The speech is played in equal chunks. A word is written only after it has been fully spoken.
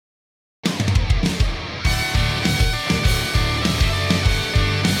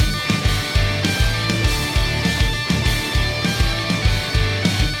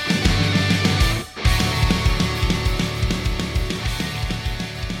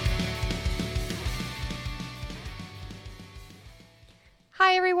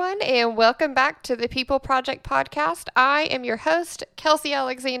Hi, everyone, and welcome back to the People Project podcast. I am your host, Kelsey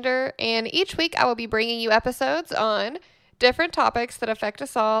Alexander, and each week I will be bringing you episodes on different topics that affect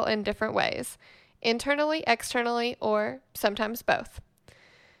us all in different ways, internally, externally, or sometimes both.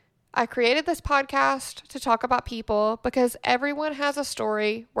 I created this podcast to talk about people because everyone has a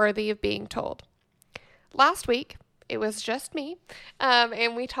story worthy of being told. Last week, it was just me,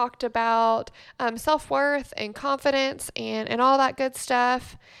 and we talked about self-worth and confidence and all that good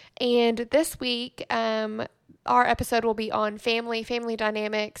stuff. And this week, our episode will be on family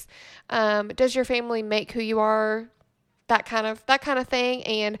dynamics. Does your family make who you are? That kind of thing.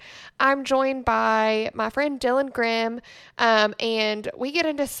 And I'm joined by my friend Dylan Grimm, and we get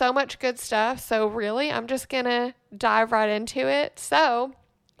into so much good stuff. So really, I'm just gonna dive right into it. So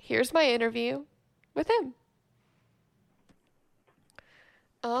here's my interview with him.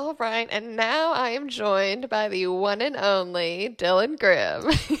 All right, and now I am joined by the one and only Dylan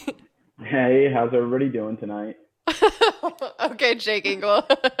Grimm. Hey, how's everybody doing tonight? Okay, Jake Ingle.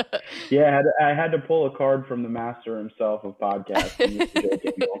 Yeah, I had to pull a card from the master himself of podcasting, Mr.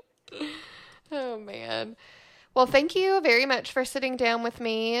 Jake Engel. Oh man. Well, thank you very much for sitting down with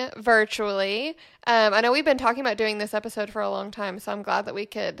me virtually. I know we've been talking about doing this episode for a long time, so I'm glad that we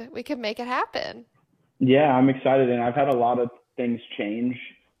could make it happen. Yeah, I'm excited, and I've had a lot of things change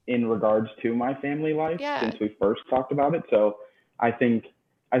in regards to my family life Yeah. since we first talked about it. So I think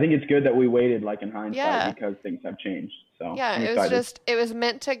I think it's good that we waited, like in hindsight, Yeah. because things have changed. So Yeah, I'm excited. it was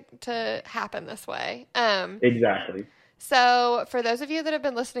meant to happen this way. Exactly. So, for those of you that have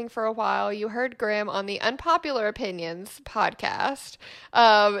been listening for a while, you heard Grimm on the Unpopular Opinions podcast,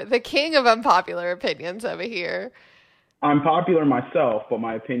 the king of unpopular opinions over here. I'm popular myself, but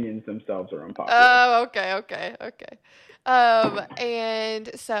my opinions themselves are unpopular. Oh, okay. And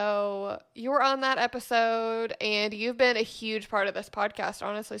so you were on that episode, and you've been a huge part of this podcast,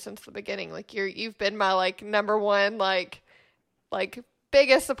 honestly, since the beginning. Like you've been my like number one like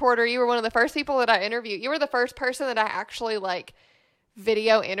biggest supporter. You were one of the first people that I interviewed. You were the first person that I actually like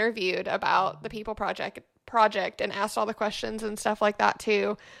video interviewed about the People Project and asked all the questions and stuff like that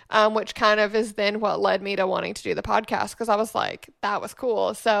too, which kind of is then what led me to wanting to do the podcast because I was like, that was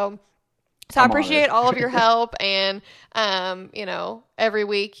cool. So I I'm honored. appreciate all of your help and, every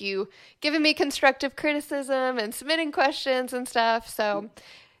week you giving me constructive criticism and submitting questions and stuff. So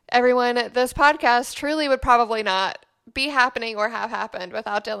everyone, this podcast truly would probably not be happening or have happened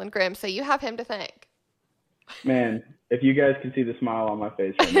without Dylan Grimm. So you have him to thank. Man, if you guys could see the smile on my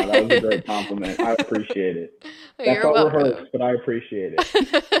face right now, that was a great compliment. I appreciate it. That You're felt welcome. rehearsed, but I appreciate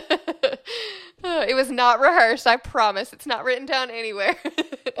it. It was not rehearsed, I promise. It's not written down anywhere.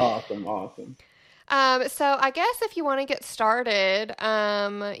 Awesome, awesome. So I guess if you want to get started,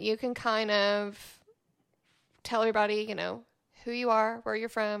 you can kind of tell everybody, who you are, where you're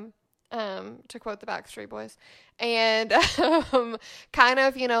from, to quote the Backstreet Boys, and kind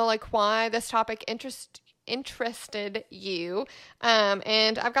of, like why this topic interested you.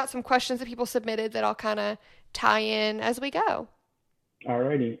 And I've got some questions that people submitted that I'll kind of tie in as we go.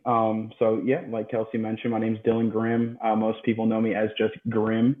 Alrighty. So yeah, like Kelsey mentioned, my name's Dylan Grimm. Most people know me as just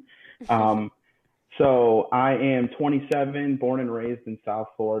Grimm. Um, so I am 27, born and raised in South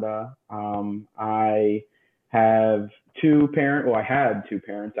Florida. I have I had two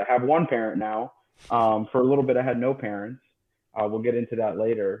parents. I have one parent now. For a little bit, I had no parents. We'll get into that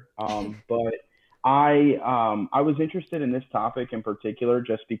later. But I was interested in this topic in particular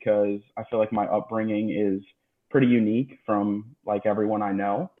just because I feel like my upbringing is pretty unique from like everyone I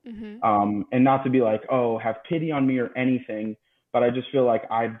know. hmm And not to be like, oh, have pity on me or anything, but I just feel like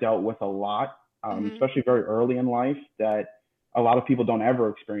I've dealt with a lot, hmm especially very early in life, that a lot of people don't ever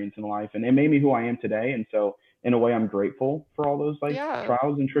experience in life. And it made me who I am today. And so, in a way, I'm grateful for all those like Yeah.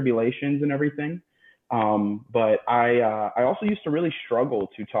 trials and tribulations and everything. But I also used to really struggle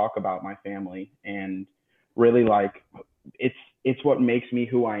to talk about my family and really like it's it's what makes me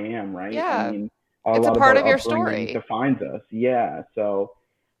who I am, right? I Yeah. mean, a It's a lot of part our of your upbringing story. defines us. Yeah. So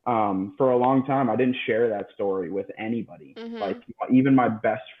for a long time, I didn't share that story with anybody. Like hmm even my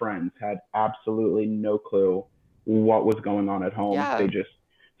best friends had absolutely no clue what was going on at home. Yeah. They just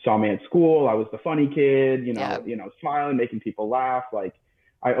saw me at school. I was the funny kid, Yeah. smiling, making people laugh. Like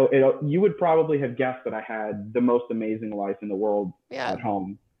you would probably have guessed that I had the most amazing life in the world Yeah. at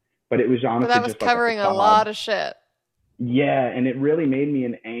home, but it was But honestly that was just like a covering a facade. lot of shit. Yeah, and it really made me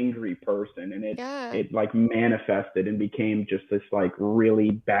an angry person, and it Yeah. it like manifested and became just this like really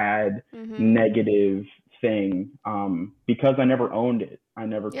bad hmm negative thing because I never owned it. I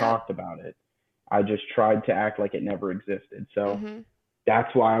never Yeah. talked about it. I just tried to act like it never existed. So hmm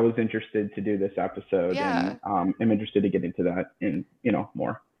that's why I was interested to do this episode, and Yeah. I'm interested to get into that in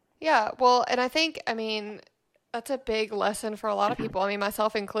more. Yeah. Well, and I think, I mean, that's a big lesson for a lot of people. I mean,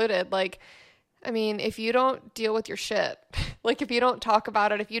 myself included. Like, I mean, if you don't deal with your shit, like if you don't talk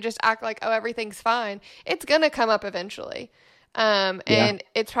about it, if you just act like, oh, everything's fine, it's gonna come up eventually. Yeah, And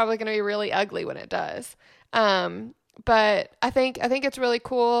it's probably gonna be really ugly when it does. Um, but I think it's really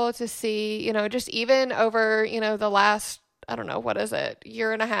cool to see, just even over, the last, I don't know, what is it,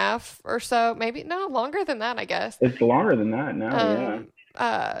 year and a half or so, maybe no longer than that, I guess. it's longer than that now.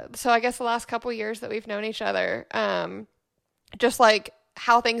 Yeah, So I guess the last couple years that we've known each other, just like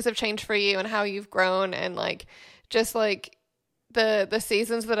how things have changed for you and how you've grown and like just like the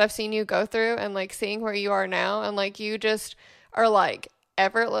seasons that I've seen you go through and like seeing where you are now and like you just are like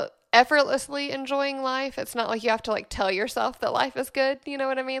effortlessly enjoying life. It's not like you have to like tell yourself that life is good, you know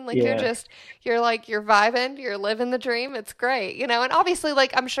what I mean? Like yeah, you're vibing, you're living the dream. It's great, and obviously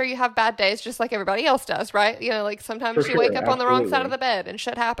like I'm sure you have bad days just like everybody else does, right? Like for sometimes you wake sure, up on the wrong side of absolutely. the bed and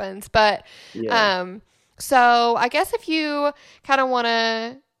shit happens, but Yeah. um so I guess if you kind of want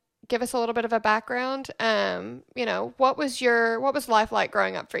to give us a little bit of a background, what was life like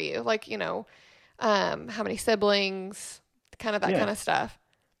growing up for you? Like, how many siblings, kind of that kind Yeah. of stuff.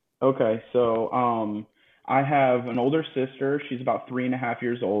 Okay. So, I have an older sister. She's about 3.5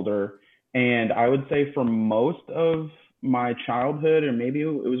 years older. And I would say for most of my childhood, or maybe it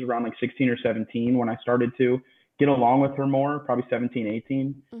was around like 16 or 17 when I started to get along with her more, probably 17,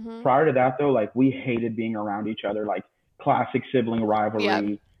 18. Mm-hmm. Prior to that, though, like we hated being around each other, like classic sibling Yeah.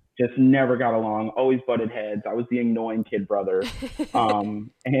 rivalry, just never got along, always butted heads. I was the annoying kid brother. And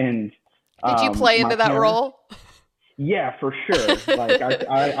Did you play my into that parents, role? yeah, for sure. Like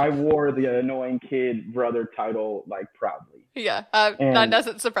I wore the annoying kid brother title like proudly. Yeah, that And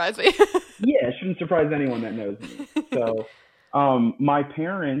doesn't surprise me. yeah, it shouldn't surprise anyone that knows me. So, my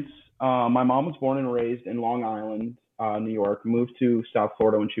parents, my mom was born and raised in Long Island, New York, moved to South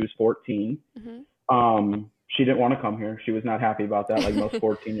Florida when she was 14. Hmm. She didn't want to come here. She was not happy about that, like most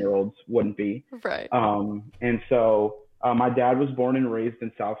 14-year-olds wouldn't be. Right. And so, my dad was born and raised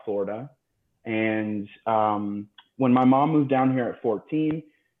in South Florida. And when my mom moved down here at 14,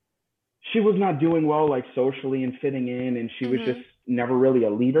 she was not doing well, like socially and fitting in, and she was just Hmm. never really a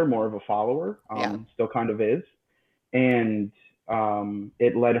leader, more of a follower. Yeah. Still kind of is, and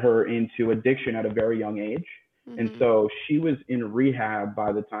it led her into addiction at a very young age. And Hmm. so she was in rehab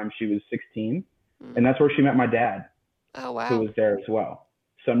by the time she was 16, Mm. and that's where she met my dad, Oh who wow. was there as well.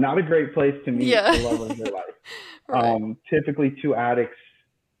 So not a great place to meet Yeah. the love of your life. Right. Typically, two addicts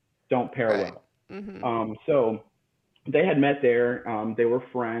don't pair Right. well. Hmm. So they had met there. They were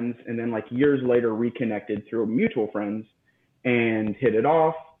friends, and then like years later, reconnected through mutual friends, and hit it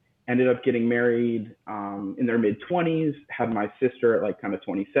off. Ended up getting married in their mid 20s. Had my sister at like kind of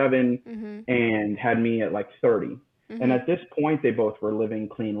 27, Hmm. and had me at like 30. And Hmm. at this point, they both were living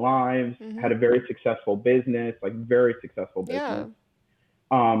clean lives. Had Hmm. a very successful business, like very successful business.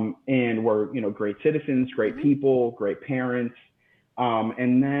 Yeah. And were great citizens, great Hmm. people, great parents.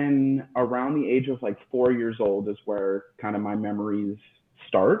 And then around the age of like 4 years old is where kind of my memories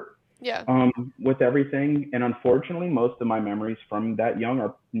start Yeah. with everything. And unfortunately, most of my memories from that young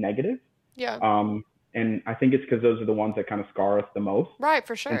are negative. Yeah. Um, and I think it's because those are the ones that kind of scar us the most. Right,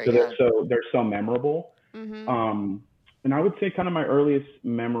 for And sure. so Yeah. they're so memorable. Hmm. Um, and I would say kind of my earliest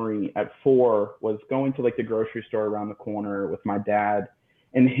memory at 4 was going to like the grocery store around the corner with my dad,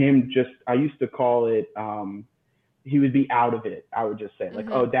 and him just, I used to call it, he would be out of it. I would just say like,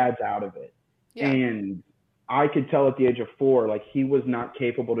 Hmm. oh, dad's out of it. Yeah. And I could tell at the age of 4, like he was not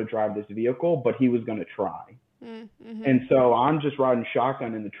capable to drive this vehicle, but he was going to try. Mm-hmm. And so I'm just riding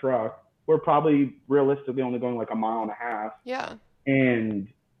shotgun in the truck. We're probably realistically only going like a mile and a half. Yeah. And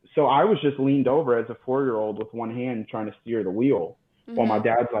so I was just leaned over as a 4 year old with one hand trying to steer the wheel while my Hmm.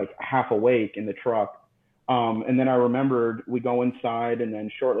 dad's like half awake in the truck. And then I remembered we go inside, and then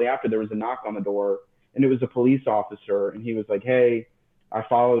shortly after there was a knock on the door, and it was a police officer, and he was like, "Hey, I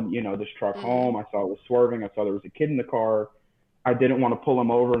followed this truck Mm. home. I saw it was swerving. I saw there was a kid in the car. I didn't want to pull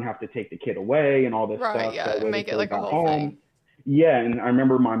him over and have to take the kid away and all this Right. stuff. So Yeah. I And waited make it till he like a got whole thing. home." Yeah, and I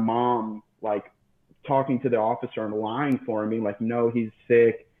remember my mom like talking to the officer and lying for him, being like, "No, he's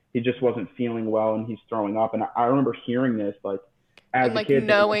sick. He just wasn't feeling well, and he's throwing up." And I remember hearing this like as And a like kid, thinking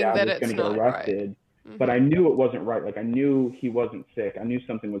my knowing dad that was going it's to get not right. arrested, but Hmm. I knew it wasn't right. Like I knew he wasn't sick. I knew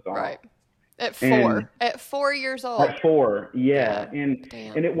something was off. Right. At And 4. At 4 years at old. 4, yeah, Yeah. and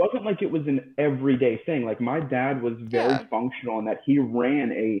Damn. it wasn't like it was an everyday thing. Like my dad was very Yeah. functional in that he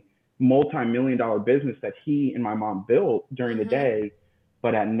ran a multi-million-dollar business that he and my mom built during the Hmm. day,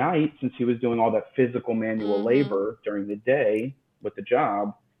 but at night, since he was doing all that physical manual Hmm. labor during the day, with the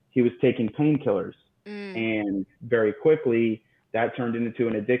job, he was taking painkillers. Mm. And very quickly, that turned into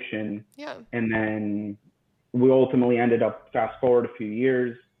an addiction. Yeah. And then we ultimately ended up, fast forward a few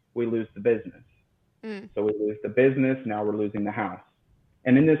years, we lose the business. Mm. So we lose the business. Now we're losing the house.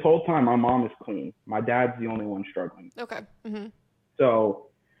 And in this whole time, my mom is clean. My dad's the only one struggling. Okay. Mm-hmm. So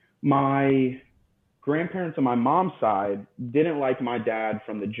my grandparents on my mom's side didn't like my dad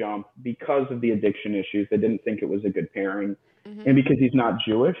from the jump because of the addiction issues. They didn't think it was a good pairing. Mm-hmm. And because he's not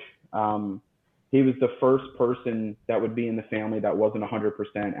Jewish, he was the first person that would be in the family that wasn't 100%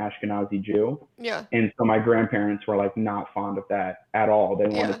 Ashkenazi Jew. Yeah. And so my grandparents were like not fond of that at all. They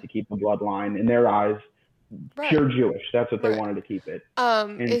wanted to keep the bloodline in their eyes pure Jewish. That's what they wanted to keep it.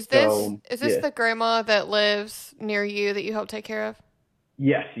 And is this the grandma that lives near you that you help take care of?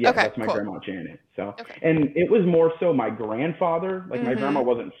 Yes, okay, that's my cool. grandma Janet. So, and it was more so my grandfather. Like my grandma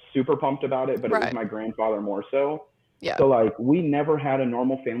wasn't super pumped about it, but it was my grandfather more so. Yeah. So like we never had a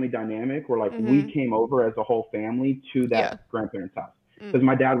normal family dynamic where like we came over as a whole family to that grandparents' house because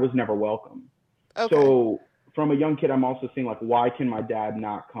my dad was never welcome. Okay. So from a young kid, I'm also seeing like, why can my dad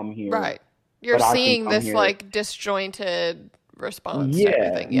not come here? Right. You're seeing this like disjointed response to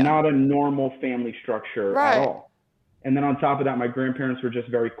everything. Yeah. Not a normal family structure at all. And then on top of that, my grandparents were just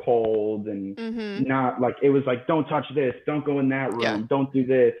very Cold and not like, it was like, don't touch this, don't go in that room, don't do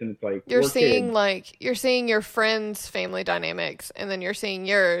this. And it's like, you're seeing your friends' family dynamics and then you're seeing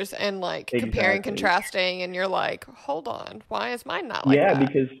yours and like comparing, contrasting, and you're like, hold on, why is mine not like that? Yeah,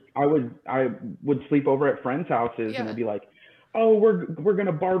 because I would sleep over at friends' houses and it'd be like, oh, we're going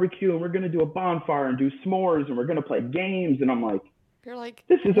to barbecue and we're going to do a bonfire and do s'mores and we're going to play games. And I'm like, you're like,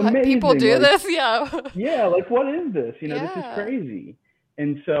 this is amazing. People do like, this? Yeah. Yeah, like what is this? You know, this is crazy.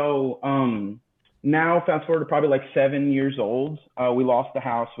 And so now fast forward to probably like 7 years old, we lost the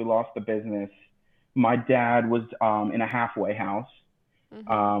house, we lost the business. My dad was in a halfway house, which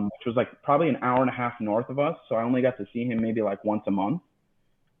was like probably an hour and a half north of us. So I only got to see him maybe like once a month.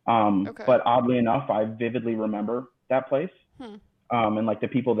 But oddly enough, I vividly remember that place and like the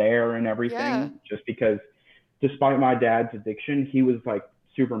people there and everything, just because despite my dad's addiction, he was like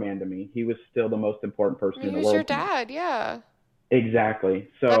Superman to me. He was still the most important person in the world. He was your dad, yeah. Exactly.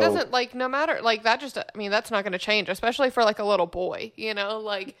 So that doesn't like no matter like that just that's not going to change, especially for like a little boy, you know,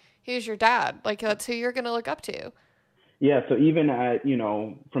 like he's your dad. Like that's who you're going to look up to. Yeah, so even at,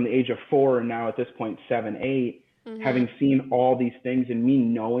 from the age of 4 and now at this point 7, 8, having seen all these things and me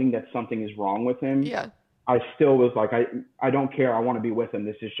knowing that something is wrong with him. Yeah. I still was like I don't care. I want to be with him.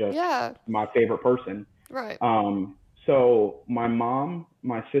 This is just my favorite person. Right. So my mom,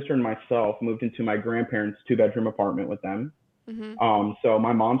 my sister, and myself moved into my grandparents' 2-bedroom apartment with them. So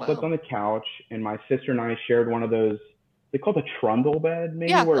my mom slept on the couch, and my sister and I shared one of those. They call it a trundle bed,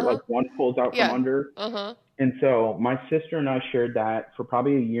 maybe, where like one pulls out from under. And so my sister and I shared that for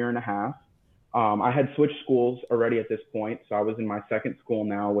probably a year and a half. I had switched schools already at this point, so I was in my second school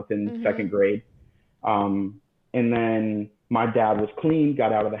now, within second grade. And then my dad was clean,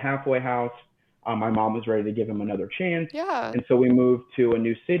 got out of the halfway house. My mom was ready to give him another chance. Yeah. And so we moved to a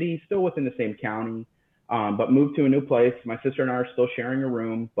new city, still within the same county, but moved to a new place. My sister and I are still sharing a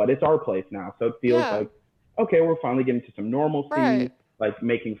room, but it's our place now. So it feels like, okay, we're finally getting to some normalcy, like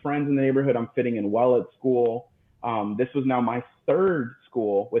making friends in the neighborhood. I'm fitting in well at school. This was now my third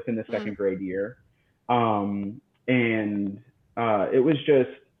school within the second grade year. And it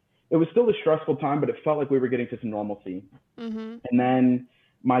was still a stressful time, but it felt like we were getting to some normalcy. And then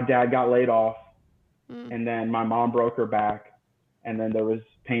my dad got laid off. And then my mom broke her back, and then there was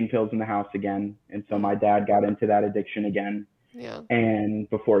pain pills in the house again. And so my dad got into that addiction again. Yeah. And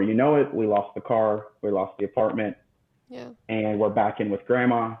before you know it, we lost the car, we lost the apartment. Yeah. And we're back in with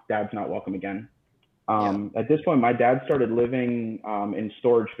grandma. Dad's not welcome again. At this point, my dad started living in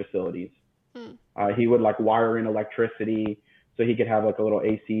storage facilities. He would like wire in electricity so he could have like a little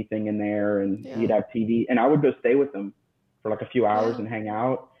AC thing in there, and he'd have TV. And I would go stay with him for like a few hours and hang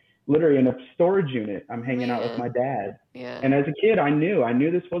out. Literally in a storage unit, I'm hanging out with my dad. Yeah. And as a kid, I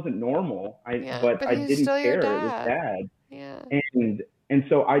knew this wasn't normal. But I didn't care. It was dad. Yeah. And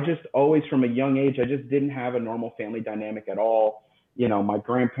so I just always, from a young age, I just didn't have a normal family dynamic at all. My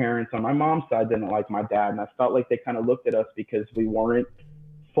grandparents on my mom's side didn't like my dad, and I felt like they kind of looked at us because we weren't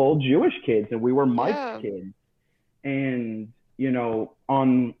full Jewish kids and we were Mike's kids. And,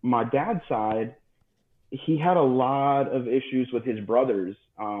 on my dad's side, he had a lot of issues with his brothers,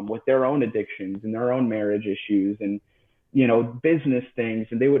 with their own addictions and their own marriage issues and, business things.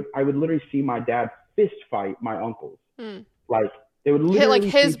 And I would literally see my dad fist fight my uncles. Like they would literally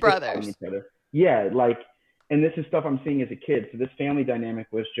like his brothers. Each other. Yeah. Like, and this is stuff I'm seeing as a kid. So this family dynamic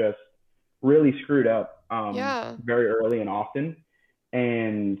was just really screwed up, very early and often.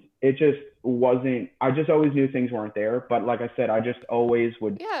 and it just wasn't. I just always knew things weren't there. But like I said, I just always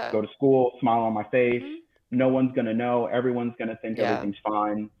would Yeah. go to school, smile on my face. Hmm. No one's gonna know. Everyone's gonna think Yeah. everything's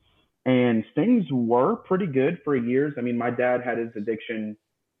fine. And things were pretty good for years. I mean, my dad had his addiction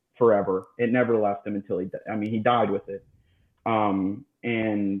forever. It never left him until I mean, he died with it.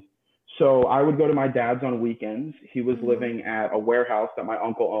 And so I would go to my dad's on weekends. He was Hmm. living at a warehouse that my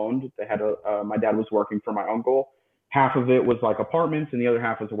uncle owned. They had my dad was working for my uncle. Half of it was like apartments and the other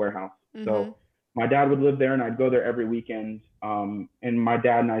half was a warehouse. Hmm. So my dad would live there and I'd go there every weekend. And my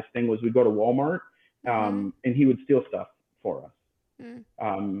dad and I's thing was we'd go to Walmart, Hmm. and he would steal stuff for us.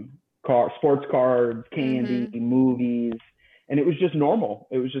 Um, sports cards, candy, Hmm. movies. And it was just normal.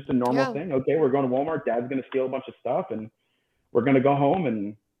 It was just a normal Yeah. thing. Okay, we're going to Walmart. Dad's going to steal a bunch of stuff and we're going to go home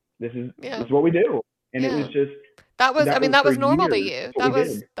and this Yeah. is what we do. And it was Yeah. just That was, I that mean, was that for was normal to years. you. That's what we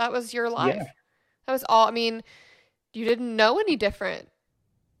did. That was your Yeah, life. That was all. I mean, you didn't know any different.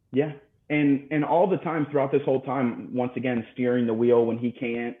 yeah. And all the time throughout this whole time, once again, steering the wheel when he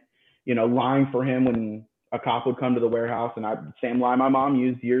can't, lying for him when a cop would come to the warehouse, and same lie my mom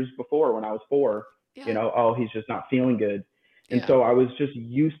used years before when I was 4. Yeah. Oh, he's just not feeling good, and Yeah. so I was just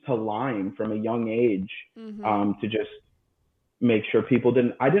used to lying from a young age, Hmm. to just make sure people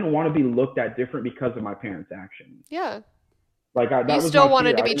didn't. I didn't want to be looked at different because of my parents' actions. Yeah. Like You that was still my wanted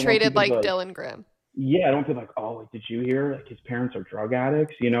fear. to I be didn't want treated people to be like like, Dylan Grimm. yeah, I don't feel like, oh, like, did you hear like his parents are drug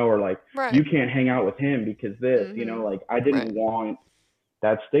addicts, or like Right. you can't hang out with him because this, Hmm. like I Right. didn't want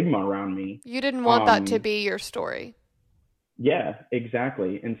that stigma around me. You didn't want that to Um, be your story. yeah,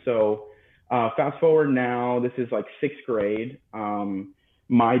 exactly. And so, fast forward now, this is like sixth grade.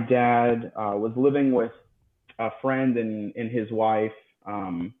 My dad was living with a friend and his wife.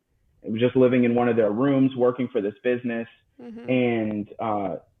 Was just living in one of their rooms, working for this business, Hmm. and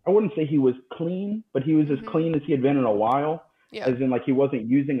I wouldn't say he was clean, but he was as Hmm. clean as he had been in a while, Yeah. as in like he wasn't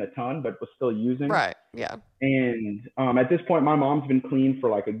using a ton, but was still using. Right. Yeah. And at this point, my mom's been clean for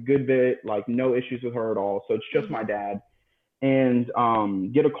like a good bit, like no issues with her at all. So it's just my Hmm. dad.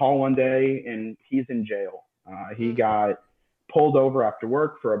 And get a call one day, and he's in jail. He Mm. got pulled over after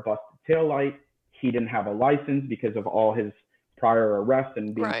work for a busted tail light. He didn't have a license because of all his prior arrests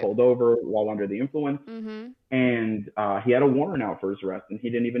and being Right. pulled over while under the influence. Hmm. And he had a warrant out for his arrest, and he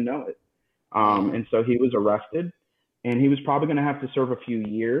didn't even know it. Yeah. And so he was arrested, and he was probably going to have to serve a few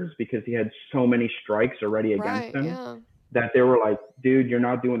years because he had so many strikes already against Right. him Yeah. that they were like, dude, you're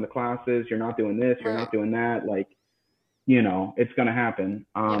not doing the classes, you're not doing this, you're Right. not doing that. Like, it's going to happen.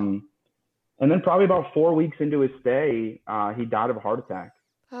 Yeah. And then probably about 4 weeks into his stay, he died of a heart attack.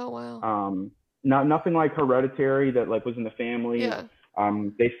 Oh, wow. Um, nothing like hereditary that like was in the family. Yeah.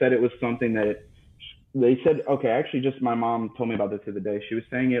 They said it was something that they said, okay, actually, just my mom told me about this the other day. She was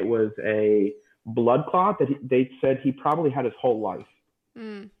saying it was a blood clot that they said he probably had his whole life,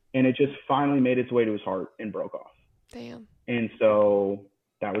 Mm. and it just finally made its way to his heart and broke off. Damn. And so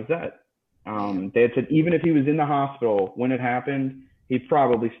that was that. Damn. They had said even if he was in the hospital when it happened, he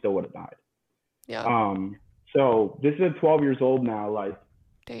probably still would have died. Yeah. Um, so this is at 12 years old now. Like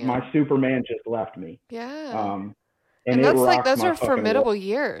my Damn. Superman just left me, Yeah. um, and And it that's like, rocked those my are fucking world. formidable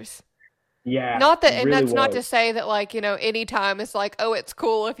years. Yeah, Not that, it and really that's not was. to say that, like, anytime it's like, oh, it's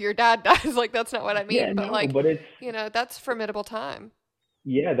cool if your dad dies. Like, that's not what I Yeah, mean. But, no, like, but it's that's formidable time.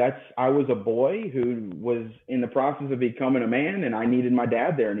 yeah, I was a boy who was in the process of becoming a man, and I needed my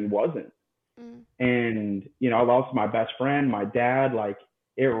dad there, and he wasn't. Mm. And I lost my best friend, my dad. Like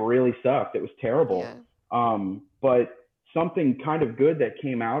it really sucked. It was terrible. Yeah. But something kind of good that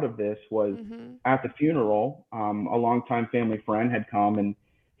came out of this was Hmm. at the funeral, a longtime family friend had come, and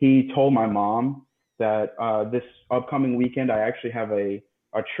he told my mom that this upcoming weekend I actually have a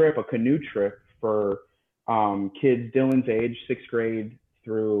canoe trip for kids Dylan's age, sixth grade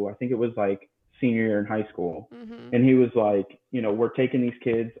through I think it was like senior year in high school. Hmm. And he was like, we're taking these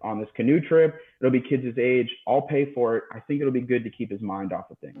kids on this canoe trip. It'll be kids his age. I'll pay for it. I think it'll be good to keep his mind off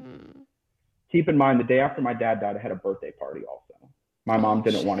of things. Mm. Keep in mind, the day after my dad died, I had a birthday party also. My mom Oh,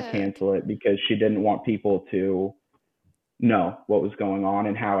 didn't want to shit. cancel it because she didn't want people to know what was going on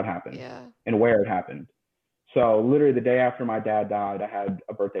and how it happened Yeah. and where it happened. So literally the day after my dad died, I had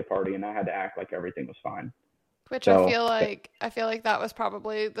a birthday party and I had to act like everything was fine. Which So I feel like that was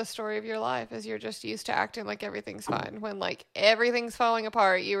probably the story of your life, is you're just used to acting like everything's fine. When like everything's falling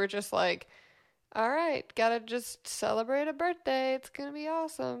apart, you were just like, all right, gotta just celebrate a birthday. It's gonna be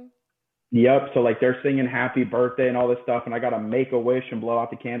awesome. yep. So like they're singing happy birthday and all this stuff, and I got to make a wish and blow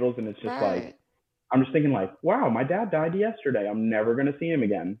out the candles. And it's just like, Right. I'm just thinking like, wow, my dad died yesterday. I'm never going to see him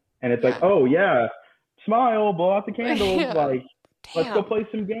again. And it's like, Yeah. oh yeah, smile, blow out the candles. Yeah. Like, let's go Damn. play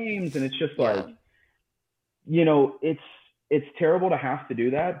some games. And it's just like, Yeah. it's it's terrible to have to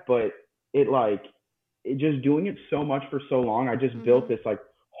do that, but it like it just doing it so much for so long, I just built Mm-hmm. this like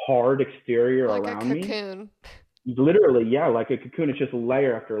hard exterior Like a around me. cocoon. Literally, yeah, like a cocoon. It's just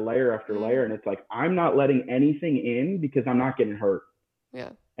layer after layer after layer, and Mm, it's like I'm not letting anything in because I'm not getting hurt. yeah.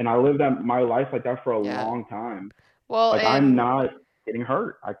 And I lived that my life like that for a Yeah. long time. Well, Like I'm and not getting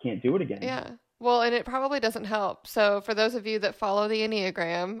hurt. I can't do it again. yeah. Well, and it probably doesn't help. So, for those of you that follow the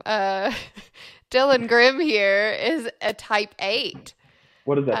Enneagram, Dylan Grimm here is a type 8.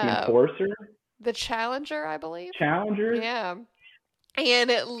 What is that? The Um, enforcer? the Challenger, I believe. Challenger? Yeah.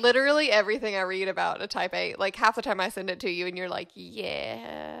 And literally everything I read about a type 8, like half the time I send it to you and you're like,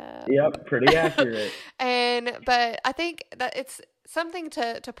 yeah. Yep, pretty accurate. But I think that it's something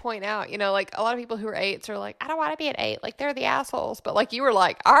to point out, like a lot of people who are 8s are like, I don't want to be an 8. Like they're the assholes. But like you were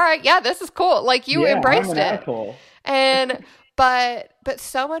like, all right, yeah, this is cool. Like you Yeah, I'm embraced an it. asshole. And but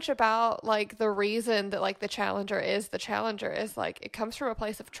so much about like the reason that like the challenger is like it comes from a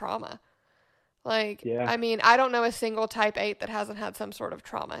place of trauma. Like, Yeah. I mean, I don't know a single type 8 that hasn't had some sort of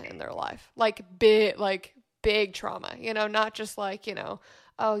trauma in their life. Like big trauma, not just like, oh,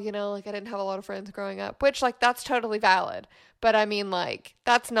 like I didn't have a lot of friends growing up, which like that's totally valid. But I mean, like,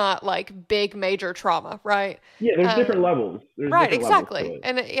 that's not like big major trauma, right? Yeah, there's different Um, levels. There's right, different levels to exactly. it.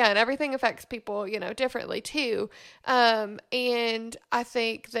 And yeah, and everything affects people, differently too. And I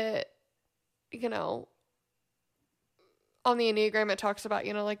think that, you know, on the Enneagram, it talks about,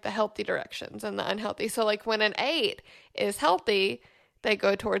 like the healthy directions and the unhealthy. So, like, when an 8 is healthy, they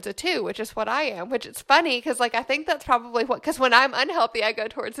go towards a 2, which is what I am, which is funny because, like, I think that's probably because when I'm unhealthy, I go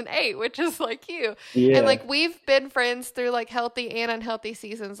towards an 8, which is like you. And, Yeah, like, we've been friends through, like, healthy and unhealthy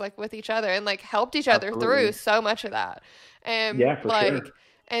seasons, like, with each other and, like, helped each other through absolutely. so much of that. And, Yeah, for like, sure.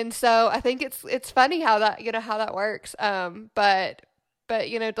 and so I think it's funny how that, how that works. But,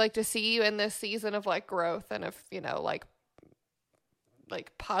 like, to see you in this season of, like, growth and of,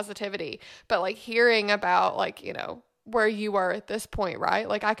 like positivity, but like hearing about like, where you are at this point, right?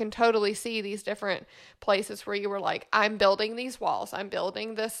 Like I can totally see these different places where you were like, I'm building these walls, I'm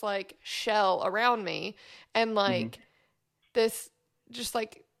building this like shell around me, and Hmm. like this just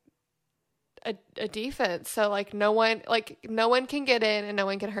like a defense. So like no one can get in and no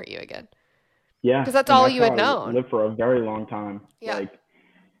one can hurt you again. Yeah, Because that's and all that's you how had I known. lived for a very long time. Yeah. Like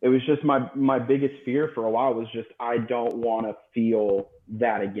it was just my biggest fear for a while was just I don't want to feel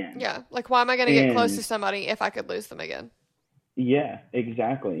that again. Yeah. Like why am I going to get close to And somebody if I could lose them again? yeah,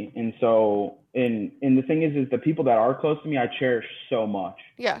 exactly. And so and the thing is the people that are close to me I cherish so much.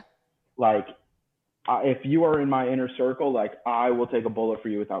 Yeah. Like if you are in my inner circle, like I will take a bullet for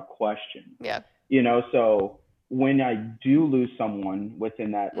you without question. Yeah. So when I do lose someone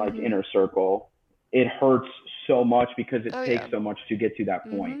within that like Mhm. inner circle, it hurts so much because it Oh takes yeah. so much to get to that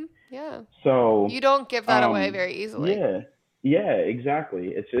point. Mhm. Yeah. You So, don't give that away very easily. yeah, yeah,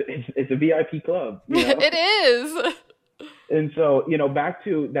 exactly. It's a VIP club. It is. And so, back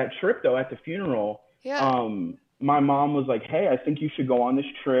to that trip though at the funeral, Yeah. my mom was like, "Hey, I think you should go on this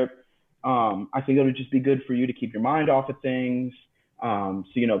trip. I think it'll just be good for you to keep your mind off of things. So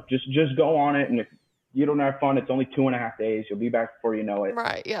just go on it, and if you don't have fun, it's only 2.5 days. You'll be back before you know it."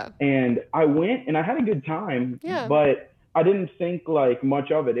 Right. Yeah. And I went and I had a good time, Yeah. but I didn't think like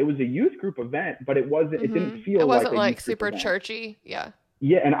much of it. It was a youth group event, but it didn't It feel like wasn't a like youth group super event. churchy. Yeah.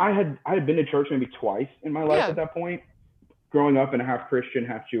 Yeah, and I had been to church maybe twice in my life Yeah. at that point, growing up in a half Christian,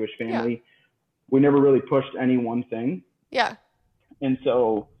 half Jewish Yeah. family. We never really pushed any one thing. Yeah. And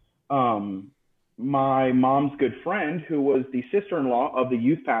so um my mom's good friend, who was the sister-in-law of the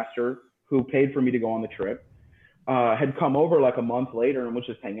youth pastor who paid for me to go on the trip, had come over like a month later and was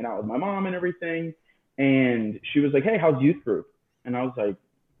just hanging out with my mom and everything. And she was like, "Hey, how's youth group?" And I was like,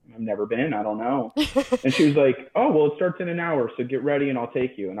 "I've never been. I don't know." And she was like, "Oh, well, it starts in an hour, so get ready and I'll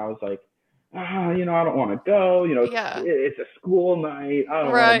take you." And I was like, I don't want to go. Yeah. It's a school night. I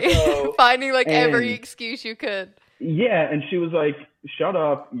don't want to Right. go. Finding like every And excuse you could. yeah, and she was like, "Shut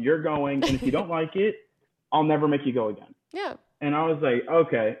up. You're going. And if you don't like it, I'll never make you go again." Yeah. And I was like,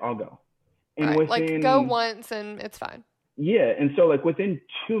 "Okay, I'll go." And Right. Like go within once and it's fine. Yeah, and so like within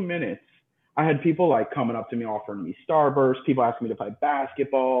 2 minutes, I had people like coming up to me offering me Starburst, people asking me to play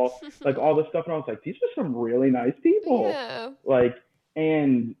basketball, like all this stuff, and I was like, these are some really nice people. Yeah. Like,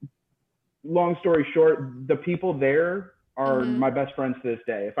 and long story short, the people there are Mhm. my best friends to this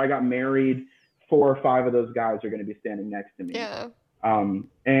day. If I got married, 4 or 5 of those guys are going to be standing next to me. Yeah.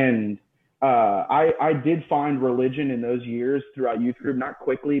 And I did find religion in those years throughout youth group, not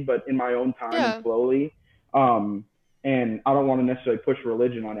quickly, but in my own time and Yeah. slowly. Um, and I don't want to necessarily push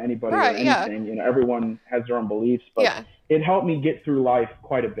religion on anybody or Right. Yeah. anything. Everyone has their own beliefs, but Yeah. it helped me get through life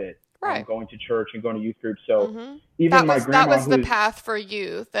quite a bit. Right. going to church and going to youth groups. So Mm-hmm. even my That grandma, was the who's, path for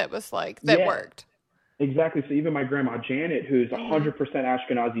you that was like, that yeah, worked. exactly. So even my grandma Janet, who's Mm-hmm. 100%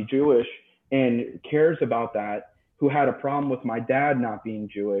 Ashkenazi Jewish and cares about that, who had a problem with my dad not being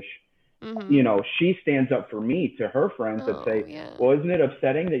Jewish, Mm-hmm. you know, she stands up for me to her friends that Oh, say, yeah. well, isn't it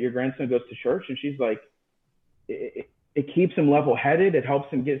upsetting that your grandson goes to church? And she's like, it keeps him level headed. It helps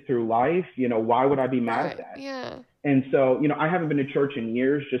him get through life. You know, why would I be mad at Right. that? Yeah. And so, you know, I haven't been to church in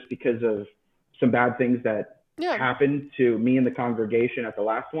years just because of some bad things that Yeah. happened to me and the congregation at the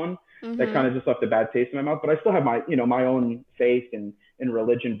last one that kind Mm-hmm. of just left a bad taste in my mouth. But I still have my, you know, my own faith and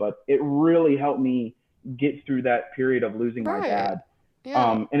religion, but it really helped me get through that period of losing my Right. dad.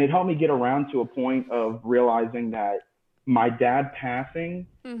 Yeah. And it helped me get around to a point of realizing that my dad passing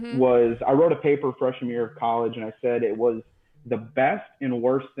Mm-hmm. was, I wrote a paper freshman year of college and I said it was the best and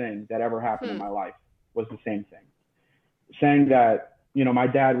worst thing that ever happened in Hmm. my life was the same thing. Saying that, you know, my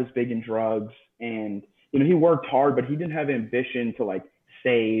dad was big in drugs and, you know, he worked hard, but he didn't have ambition to like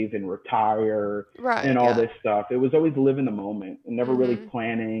save and retire Right. and all Yeah. this stuff. It was always live in the moment and never really Mm-hmm.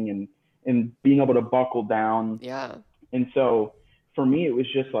 planning and being able to buckle down. Yeah. And so for me, it was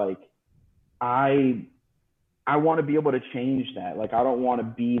just like, I I want to be able to change that. Like, I don't want to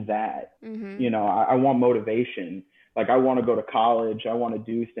be that. Mm-hmm. You know, I want motivation. Like, I want to go to college. I want to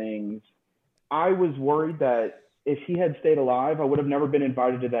do things. I was worried that if he had stayed alive, I would have never been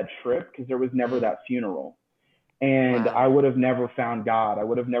invited to that trip because there was never Mm. that funeral. And I Wow. would have never found God. I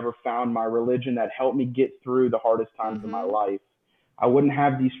would have never found my religion that helped me get through the hardest times of my Mm-hmm. life. I wouldn't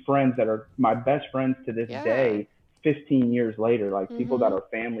have these friends that are my best friends to this Yeah. day, 15 years later, like people that Mm-hmm. are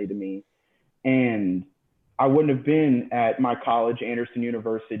family to me. And I wouldn't have been at my college, Anderson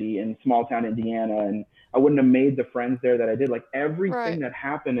University in small town Indiana, and I wouldn't have made the friends there that I did. Like, everything Right. that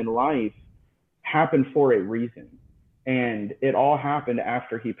happened in life happened for a reason. And it all happened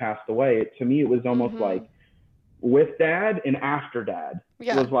after he passed away. To me, it was almost Mm-hmm. like with dad and after dad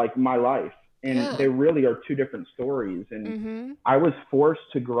Yeah. was like my life. And Yeah. they really are two different stories. And Mm-hmm. I was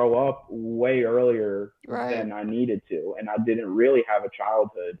forced to grow up way earlier Right. than I needed to. And I didn't really have a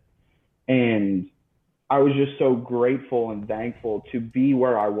childhood. And I was just so grateful and thankful to be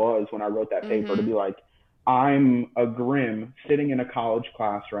where I was when I wrote that paper, to Mm-hmm. be like, I'm a Grimm sitting in a college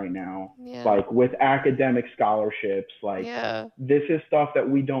class right now, Yeah. like with academic scholarships. Like, Yeah. this is stuff that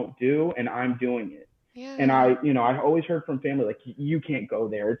we don't do, and I'm doing it. And Yeah. I always heard from family, like, you can't go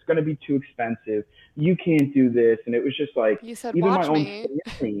there. It's going to be too expensive. You can't do this. And it was just like, You said, even my watch own me.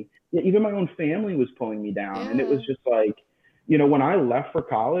 family, yeah, even my own family was pulling me down. And it was Yeah. just like, you know, when I left for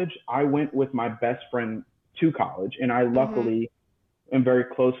college, I went with my best friend to college. And I Mm-hmm. luckily am very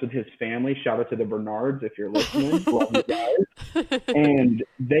close with his family. Shout out to the Bernards if you're listening. Love you guys. And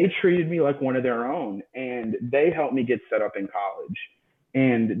they treated me like one of their own. And they helped me get set up in college.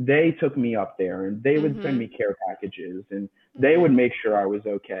 And they took me up there and they would send Mm-hmm. me care packages and they would Mm-hmm. make sure I was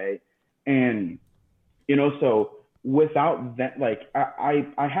okay. And, you know, so without that, like,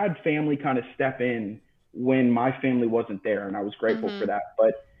 I had family kind of step in when my family wasn't there. And I was grateful for Mm-hmm. that.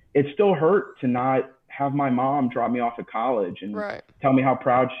 But it still hurt to not have my mom drop me off at college and Right. tell me how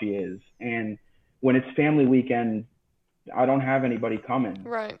proud she is. And when it's family weekend, I don't have anybody coming.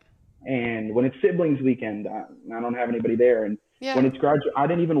 Right. And when it's siblings weekend, I don't have anybody there. And when Yeah. it's I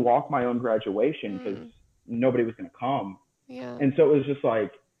didn't even walk my own graduation because Mm. nobody was going to come. Yeah. And so it was just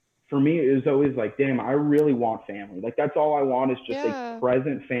like, for me, it was always like, damn, I really want family. Like, that's all I want is just a Yeah.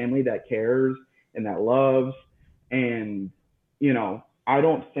 present family that cares and that loves. And, you know, I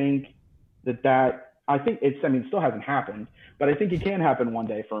don't think I think I mean, it still hasn't happened, but I think it can happen one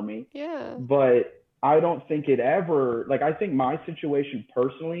day for me. Yeah. But I don't think it ever, like, I think my situation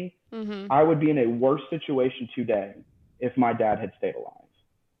personally, Mm-hmm. I would be in a worse situation today if my dad had stayed alive.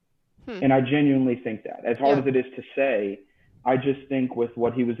 Hmm. And I genuinely think that. As hard Yeah. as it is to say, I just think with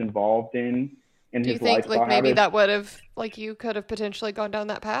what he was involved in and Do you his think like lifestyle maybe habits, that would have like you could have potentially gone down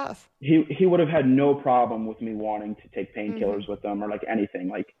that path? he would have had no problem with me wanting to take Mm-hmm. painkillers with him or like anything.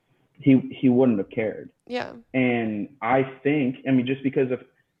 Like, he wouldn't have cared. Yeah. And I think, I mean, just because of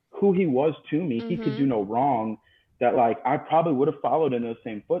who he was to me, he could Mm-hmm. do no wrong, that like I probably would have followed in those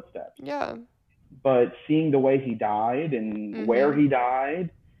same footsteps. Yeah. But seeing the way he died and where Mm-hmm. he died,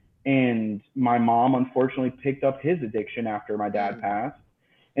 and my mom unfortunately picked up his addiction after my dad Mm. passed,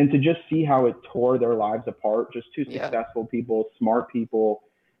 and to just see how it tore their lives apart, just two Yeah. successful people, smart people,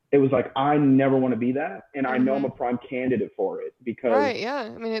 it was like, I never want to be that, and I know I'm Mm-hmm. a prime candidate for it because Right. Yeah.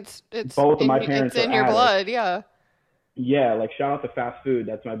 I mean, it's both of my it's parents are in your addicts. blood. Yeah. Yeah, like, shout out to fast food.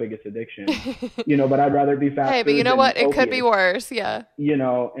 That's my biggest addiction. You know, but I'd rather be fast Hey, but you food know than what? It could be opiates, worse. Yeah. you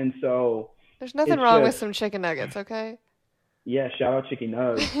know, and so There's nothing it's wrong with just, some chicken nuggets, okay? Yeah, shout out chicken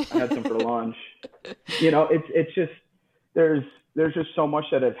nugs. I had some for lunch. You know, it's just there's there's just so much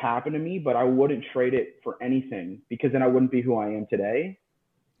that has happened to me, but I wouldn't trade it for anything because then I wouldn't be who I am today.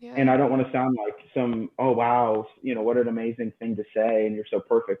 And Yeah. I don't want to sound like some, oh wow, you know, what an amazing thing to say and you're so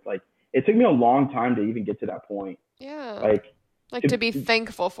perfect. Like it took me a long time to even get to that point. Yeah. Like Like to to, be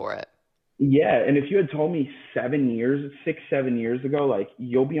thankful for it. yeah, and if you had told me 7 years, 6, 7 years ago, like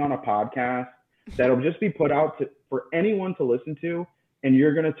you'll be on a podcast that'll just be put out for anyone to listen to, and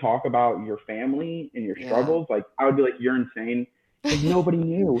you're gonna talk about your family and your Yeah. struggles, like I would be like, you're insane, because nobody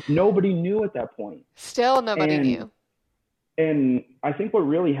knew at that point, Still nobody and knew. I think what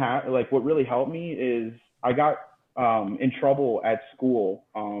really helped me is I got in trouble at school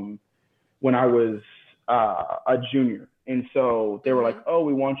when I was a junior. And so they were like, Hmm. oh,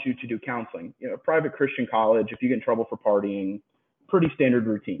 we want you to do counseling. You know, private Christian college, if you get in trouble for partying, pretty standard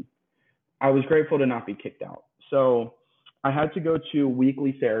routine. I was grateful to not be kicked out. So I had to go to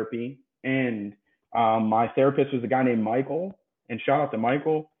weekly therapy. And my therapist was a guy named Michael. And shout out to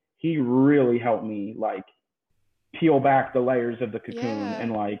Michael. He really helped me like peel back the layers of the cocoon Yeah.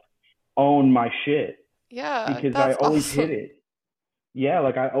 and like own my shit Yeah. because I That's always hid awesome. it. Yeah,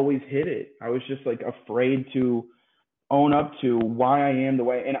 like I always hid it. I was just like afraid to own up to why I am the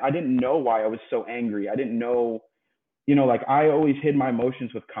way. And I didn't know why I was so angry. I didn't know, you know, like I always hid my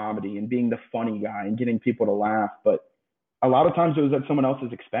emotions with comedy and being the funny guy and getting people to laugh. But a lot of times it was at someone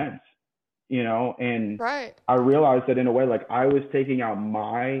else's expense, you know, and Right. I realized that in a way, like I was taking out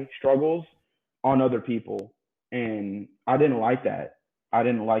my struggles on other people. And I didn't like that. I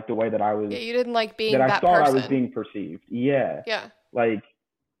didn't like the way Yeah. You didn't like that being I that thought I was person. being perceived. Yeah. Yeah. Like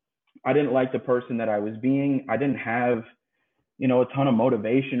I didn't like the person that I was being. I didn't have, you know, a ton of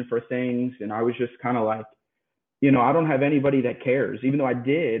motivation for things. And I was just kind of like, you know, I don't have anybody that cares, even though I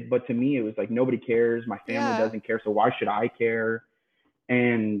did. But to me, it was like, nobody cares. My family Yeah. doesn't care. So why should I care?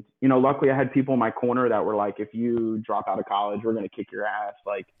 And, you know, luckily I had people in my corner that were like, if you drop out of college, we're going to kick your ass.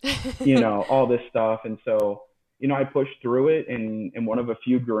 Like, you know, all this stuff. And so, you know, I pushed through it and one of a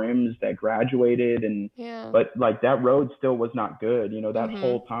few Grimms that graduated Yeah. but like that road still was not good. You know, that Mhm.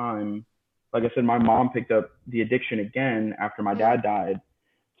 whole time, like I said, my mom picked up the addiction again after my Mm. dad died.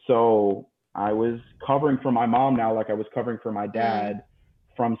 So I was covering for my mom now, like I was covering for my Mm. dad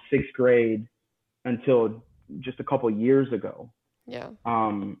from sixth grade until just a couple years ago. Yeah.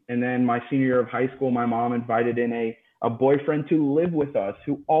 And then my senior year of high school, my mom invited in a boyfriend to live with us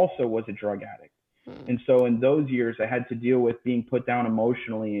who also was a drug addict. Mm. And so in those years, I had to deal with being put down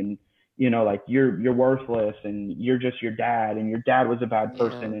emotionally and, you know, like you're worthless and you're just your dad and your dad was a bad Yeah.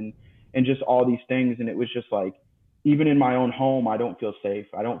 person and just all these things. And it was just like, even in my own home, I don't feel safe.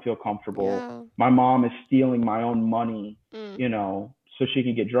 I don't feel comfortable. Yeah. My mom is stealing my own money, Mm. you know, so she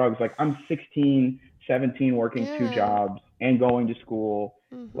can get drugs. Like I'm 16, 17, working two Yeah. jobs and going to school.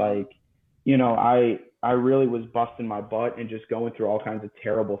 Mhm. Like, you know, I really was busting my butt and just going through all kinds of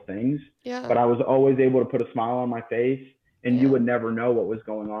terrible things, Yeah. but I was always able to put a smile on my face and you Yeah. would never know what was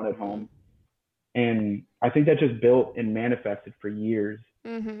going on at Mhm. home. And I think that just built and manifested for years.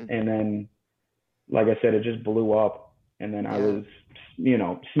 Mhm. And then, like I said, it just blew up. And then I Yeah. was, you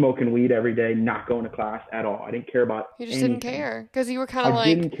know, smoking weed every day, not going to class at all. I didn't care about You just didn't anything. care because you were kind I of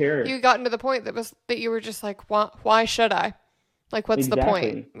like didn't care. you gotten to the point that you were just like, why should I? Like, what's the point?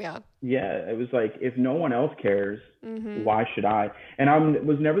 Exactly. Yeah. Yeah, it was like if no one else cares, Mhm. why should I? And I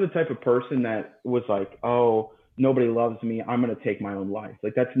was never the type of person that was like, oh, nobody loves me. I'm gonna take my own life.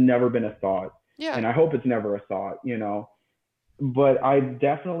 Like that's never been a thought, Yeah. and I hope it's never a thought. You know, but I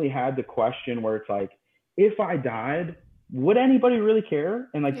definitely had the question where it's like, if I died, would anybody really care?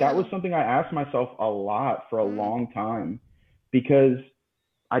 And like that was Yeah. something I asked myself a lot for a Mm. long time because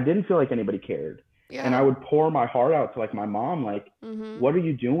I didn't feel like anybody cared. And I Yeah. would pour my heart out to like my mom, like, Mhm. what are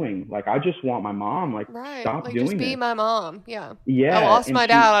you doing? Like, I just want my mom. Like, Right. stop Like, just doing be this. my mom. Yeah. I Yeah. lost my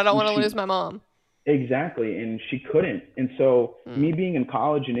dad. I don't want to lose She, my mom. exactly. And she couldn't. And so, me Mm. being in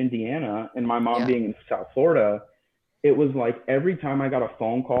college in Indiana and my mom Yeah. being in South Florida, it was like every time I got a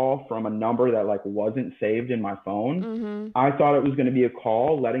phone call from a number that like wasn't saved in my phone, Mhm. I thought it was going to be a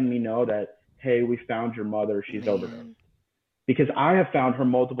call letting me know that, hey, we found your mother. She's overdosed Man. because I have found her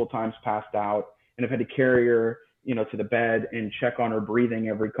multiple times passed out and have had to carry her, you know, to the bed and check on her breathing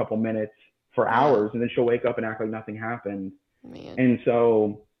every couple minutes for Yeah. hours, and then she'll wake up and act like nothing happened. Man. And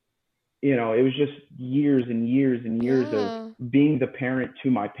so, you know, it was just years and years and years of Yeah. being the parent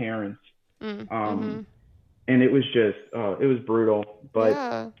to my parents, Mm. um, Mhm. and it was just, it was brutal. But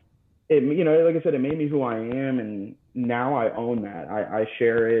Yeah. it, you know, like I said, it made me who I am, and now I own that. I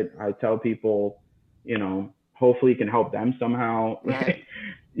share it. I tell people, you know, hopefully it can help them somehow, Right.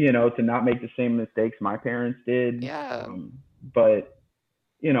 you know, to not make the same mistakes my parents did. Yeah. but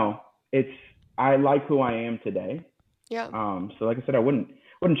you know, it's I like who I am today. Yeah. So like I said, I wouldn't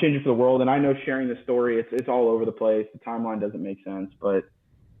change it for the world. And I know sharing the story, it's all over the place. The timeline doesn't make sense, but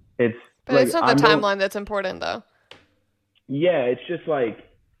it's But like it's not the I'm no timeline that's important, though. yeah, it's just like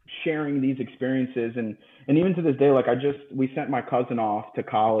sharing these experiences and even to this day, like we sent my cousin off to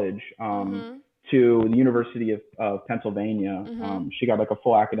college, Mm-hmm. to the University of Pennsylvania. Mm-hmm. She got like a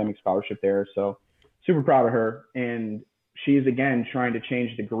full academic scholarship there, so super proud of her. And she's again trying to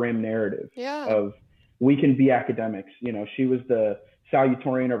change the grim narrative Yeah. of we can be academics. You know, she was the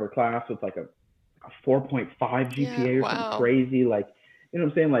salutatorian of her class with like a 4.5 Yeah. GPA or something Wow. crazy. Like, you know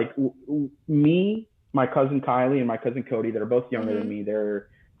what I'm saying? Like me, my cousin Kylie, and my cousin Cody, that are both younger than Mm-hmm. me. They're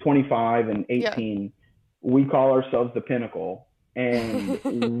 25 and Yeah. 18. We call ourselves the pinnacle,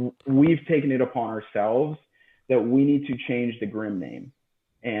 and we've taken it upon ourselves that we need to change the Grimm name.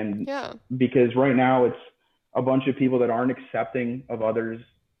 And Yeah. because right now it's a bunch of people that aren't accepting of others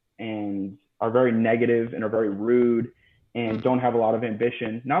and are very negative and are very rude and Mm. don't have a lot of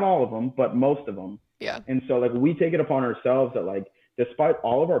ambition. Not all of them, but most of them. Yeah. And so like we take it upon ourselves that like despite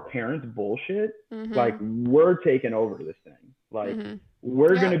all of our parents' bullshit, like Mm-hmm. we're taking over this thing. Like Mm-hmm.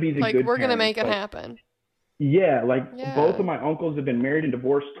 we're Yeah. gonna be the Like, good we're gonna parents. make it Like happen. yeah, like both Yeah. of my uncles have been married and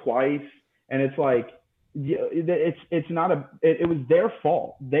divorced twice, and it's like yeah, it's not it was their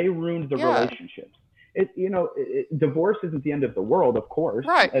fault. They ruined the Yeah. relationships. Divorce isn't the end of the world, of course,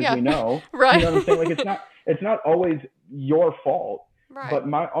 Right. as Yeah. we know. You Right. know what I'm saying? Like it's not always your fault, Right. but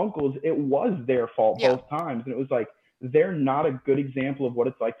my uncles, it was their fault Yeah. both times, and it was like they're not a good example of what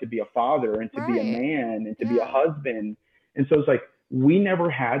it's like to be a father and to be a Right. man and to be a Yeah. husband. And so it's like we never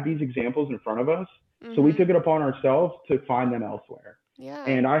had these examples in front of us, so we Mm-hmm. took it upon ourselves to find them elsewhere. Yeah.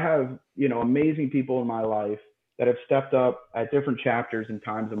 And I have, amazing people in my life that have stepped up at different chapters and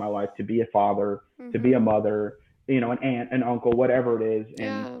times in my life to be a father, to be a Mm-hmm. mother, an aunt, an uncle, whatever it is.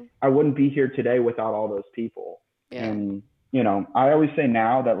 And Yeah. I wouldn't be here today without all those people. Yeah. And, I always say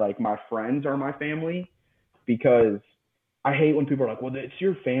now that like my friends are my family because I hate when people are like, well, it's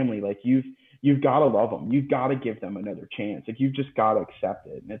your family. Like you've got to love them. You've got to give them another chance. Like you've just got to accept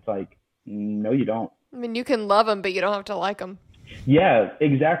it. And it's like, no, you don't. I mean, you can love them, but you don't have to like them. Yeah,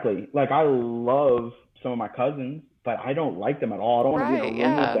 exactly. Like I love some of my cousins, but I don't like them at all. I don't want to be in a Right.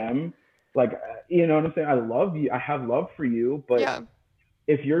 room with Yeah. them. Like, you know what I'm saying? I love you. I have love for you, but Yeah.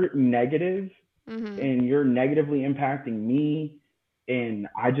 if you're negative Mm-hmm. and you're negatively impacting me and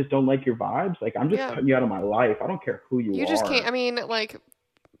I just don't like your vibes, like I'm just Yeah. cutting you out of my life. I don't care who you You just can't. are. I mean, like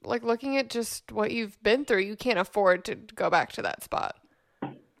looking at just what you've been through, you can't afford to go back to that spot.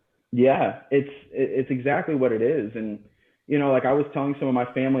 Yeah, it's exactly what it is. And like I was telling some of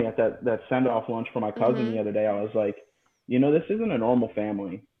my family at that send off lunch for my cousin Mm-hmm. the other day, I was like, this isn't a normal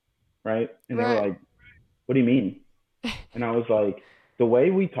family, right? And they were Right. like, what do you mean? And I was like, the way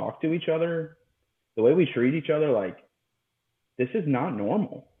we talk to each other, the way we treat each other, like this is not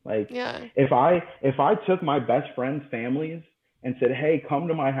normal. Like Yeah. if I took my best friends' families and said, hey, come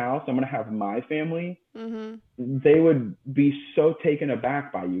to my house, I'm gonna have my family, Mm-hmm. they would be so taken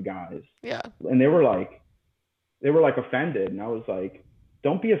aback by you guys. Yeah. And they were like offended, and I was like,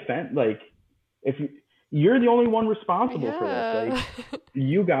 don't be offended. Like if you're the only one responsible for this, like Yeah.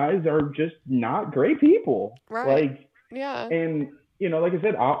 you guys are just not great people. Right. Like, Yeah. and like I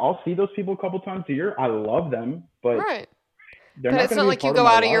said, I'll see those people a couple times a year. I love them, but Right. they're But not it's going to not be a like you part of go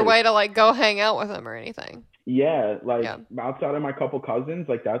my out of your life. way to like go hang out with them or anything. Yeah, like Yeah. outside of my couple cousins,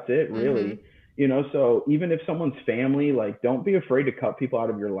 like that's it, Mm-hmm. really. So even if someone's family, like don't be afraid to cut people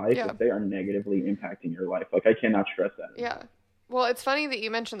out of your life Yeah. if they are negatively impacting your life. Like I cannot stress that enough. Yeah. Well, it's funny that you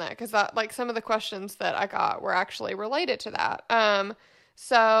mentioned that because that like some of the questions that I got were actually related to that.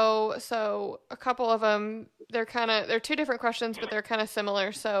 So a couple of them they're two different questions, but they're kind of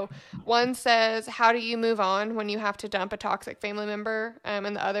similar. So one says, "How do you move on when you have to dump a toxic family member?" And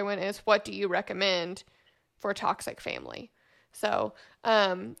the other one is, "What do you recommend for a toxic family?" So,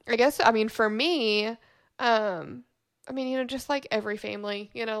 I guess I mean for me, I mean just like every family,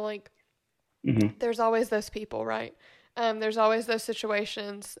 like Hmm. there's always those people, right? There's always those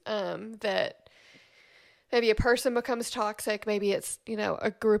situations that maybe a person becomes toxic, maybe it's,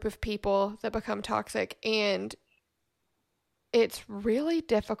 a group of people that become toxic, and it's really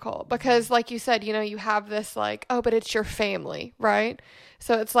difficult because, like you said, you have this like, oh, but it's your family, right?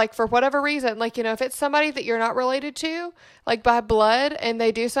 So it's like, for whatever reason, like, if it's somebody that you're not related to, like by blood, and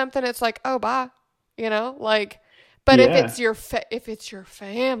they do something, it's like, oh, bye, like, but if Yeah. it's if it's your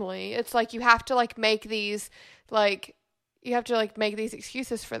family, it's like you have to like make these like make these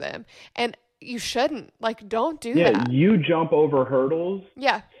excuses for them, and you shouldn't. Like, don't do Yeah, that. you jump over hurdles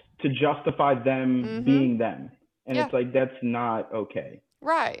Yeah. to justify them Mm-hmm. being them. And Yeah. it's like, that's not okay.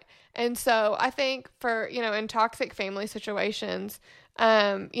 Right. And so I think for, in toxic family situations,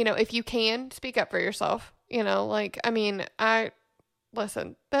 if you can speak up for yourself,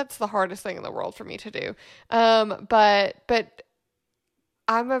 listen, that's the hardest thing in the world for me to do. But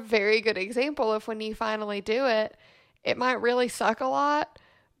I'm a very good example of when you finally do it, it might really suck a lot,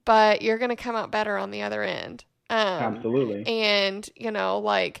 but you're going to come out better on the other end. Absolutely. And,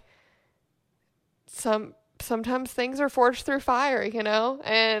 sometimes things are forged through fire,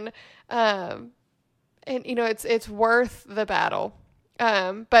 um, and it's worth the battle.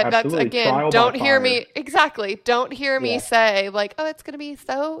 But that's Absolutely. again, Trial by don't hear fire. me exactly. Don't hear me Yeah. say like, oh, it's going to be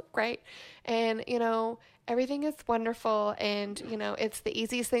so great. And, everything is wonderful and, it's the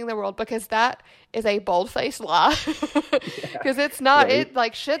easiest thing in the world, because that is a bold-faced lie. Yeah. Because it's not, Yeah. it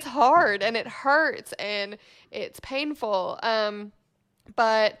like shit's hard and it hurts and it's painful.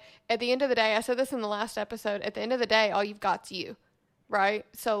 But at the end of the day, I said this in the last episode, at the end of the day, all you've got's you, right?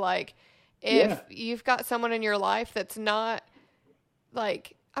 So like, if Yeah. you've got someone in your life that's not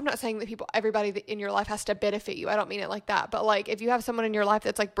like, I'm not saying that everybody in your life has to benefit you. I don't mean it like that. But like, if you have someone in your life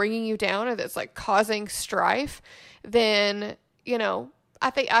that's like bringing you down or that's like causing strife, then, I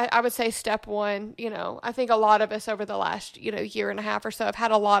think I would say step one, I think a lot of us over the last, year and a half or so have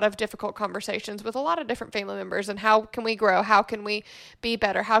had a lot of difficult conversations with a lot of different family members, and how can we grow? How can we be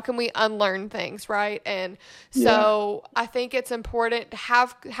better? How can we unlearn things? Right. And Yeah. so I think it's important to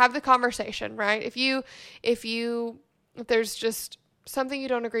have the conversation, right? If there's just something you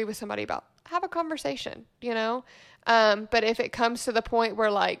don't agree with somebody about, have a conversation, but if it comes to the point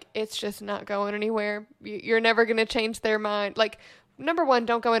where like it's just not going anywhere, you're never going to change their mind. Like, number one,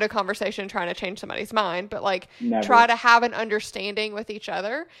 don't go into a conversation trying to change somebody's mind, but like try Never. to have an understanding with each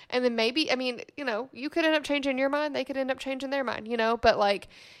other. And then maybe, you could end up changing your mind, they could end up changing their mind, but like,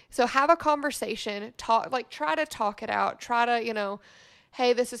 so have a conversation, try to talk it out, try to,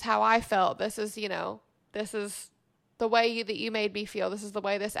 hey, this is how I felt. This is the way that you made me feel. This is the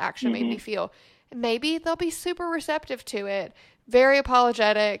way this action made me feel. Maybe they'll be super receptive to it, very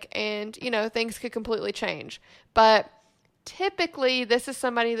apologetic, and, things could completely change. But typically, this is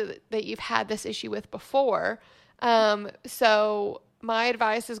somebody that you've had this issue with before. So my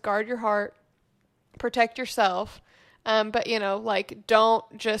advice is guard your heart, protect yourself. But,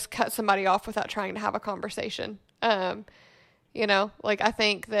 don't just cut somebody off without trying to have a conversation. I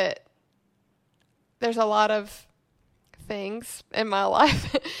think that there's a lot of things in my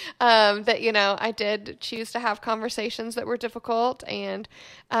life that I did choose to have conversations that were difficult, and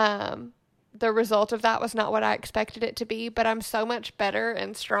the result of that was not what I expected it to be, but I'm so much better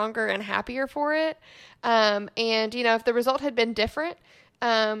and stronger and happier for it. And if the result had been different,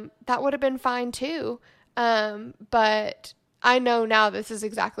 that would have been fine too. But I know now this is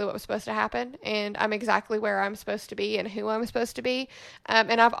exactly what was supposed to happen, and I'm exactly where I'm supposed to be and who I'm supposed to be.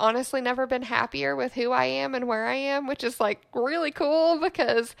 And I've honestly never been happier with who I am and where I am, which is like really cool,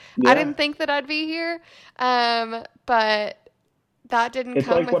 because I Yeah. didn't think that I'd be here. But that didn't It's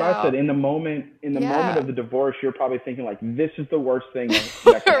come like what I said, without, in the moment yeah. of the divorce, you're probably thinking like, this is the worst thing that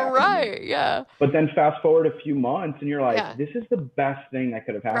could happen to me. Right. Yeah. But then fast forward a few months and you're like, Yeah. this is the best thing that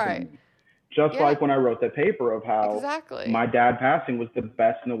could have happened Right. to me. Just Yeah. like when I wrote that paper of how Exactly. my dad passing was the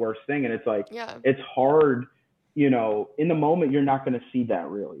best and the worst thing. And it's like, Yeah. it's hard, in the moment, you're not going to see that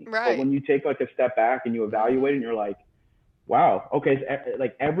really. But Right. when you take like a step back and you evaluate it and you're like, wow, okay, so,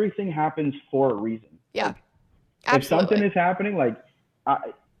 like everything happens for a reason. Yeah. Like, if Absolutely. something is happening, like,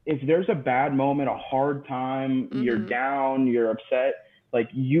 if there's a bad moment, a hard time, you're down, you're upset, like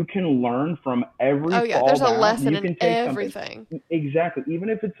you can learn from every Oh yeah, fall there's a down. lesson You in can take everything. something. Exactly. Even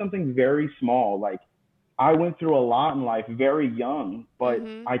if it's something very small, like I went through a lot in life very young, but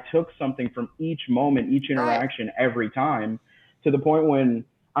I took something from each moment, each interaction, every time, to the point when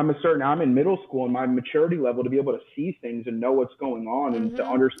I'm in middle school and my maturity level to be able to see things and know what's going on and to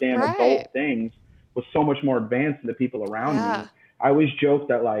understand adult things was so much more advanced than the people around me. I always joke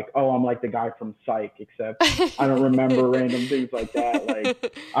that like, oh, I'm like the guy from Psych, except I don't remember random things like that.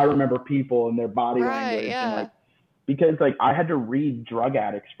 Like I remember people and their body language and like, because like I had to read drug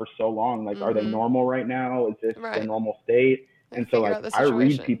addicts for so long. Like, are they normal right now? Is this their normal state? And so like I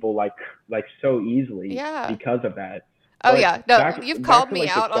read people like so easily because of that. Oh but yeah. No, back, you've back called to, me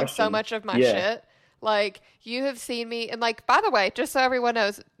like, out on so much of my shit. Like you have seen me, and like, by the way, just so everyone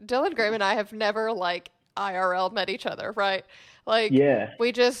knows, Dylan Grimm and I have never like IRL met each other, right? Like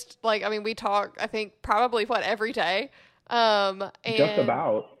we just like, I mean, we talk, I think probably every day. Just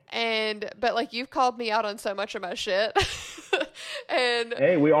about. But like you've called me out on so much of my shit And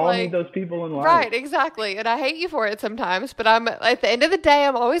Hey, we all need like, those people in life. right, exactly. And I hate you for it sometimes, but I'm at the end of the day,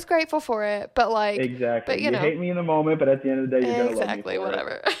 I'm always grateful for it. But like, Exactly. but you You know, hate me in the moment, but at the end of the day, you're gonna love me exactly, for it.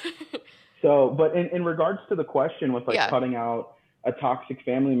 whatever. So, but in regards to the question with like Yeah. cutting out a toxic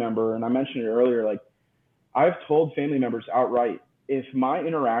family member, and I mentioned it earlier, like I've told family members outright, if my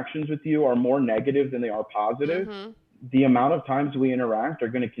interactions with you are more negative than they are positive, Mm-hmm. the amount of times we interact are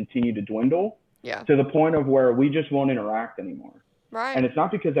going to continue to dwindle Yeah. to the point of where we just won't interact anymore. And Right. it's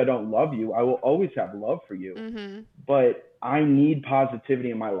not because I don't love you. I will always have love for you, Mm-hmm. but I need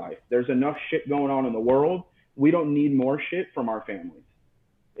positivity in my life. There's enough shit going on in the world. We don't need more shit from our families.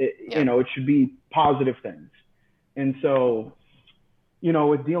 Yeah. It should be positive things. And so,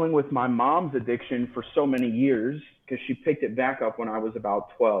 with dealing with my mom's addiction for so many years, because she picked it back up when I was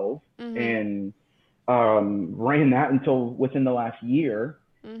about 12 Mm-hmm. and ran that until within the last year.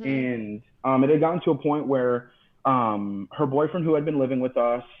 Mm-hmm. And it had gotten to a point where her boyfriend, who had been living with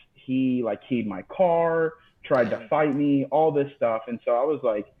us, he like keyed my car, tried to Damn. fight me, all this stuff. And so I was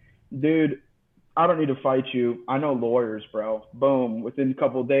like, dude, I don't need to fight you. I know lawyers, bro. Boom. Within a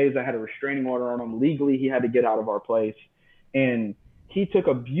couple of days, I had a restraining order on him. Legally, he had to get out of our place. And he took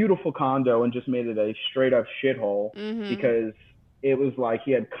a beautiful condo and just made it a straight up shithole Mm-hmm. because it was like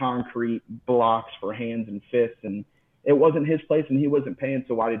he had concrete blocks for hands and fists, and it wasn't his place and he wasn't paying,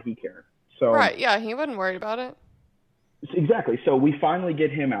 so why did he care? So Right. Yeah. He wasn't worried about it. exactly. So we finally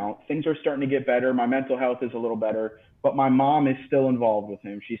get him out. Things are starting to get better. My mental health is a little better, but my mom is still involved with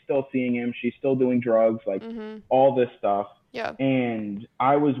him. She's still seeing him. She's still doing drugs, like Mm-hmm. all this stuff. Yeah. And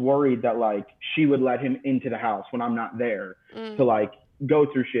I was worried that like she would let him into the house when I'm not there to Mm. like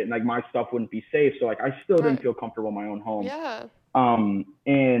go through shit and like my stuff wouldn't be safe. So like I still didn't Right. feel comfortable in my own home. Yeah.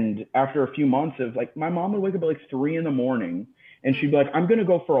 And after a few months of like, my mom would wake up at like 3 a.m. and she'd be like, I'm going to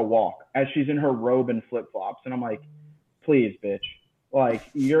go for a walk as she's in her robe and flip flops. And I'm like, please, bitch. Like,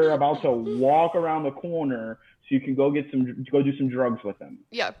 you're about to walk around the corner so you can go do some drugs with him.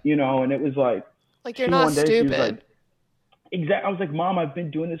 Yeah. And it was like Like, you're not one day she was stupid. like, I was like, Mom, I've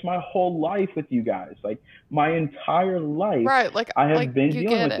been doing this my whole life with you guys. Like, my entire life, Right. Like, I have been you dealing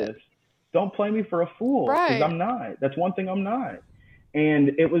get with it. this. Don't play me for a fool, because Right. I'm not. That's one thing I'm not. And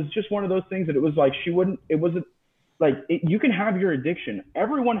it was just one of those things that it was like it wasn't like you can have your addiction.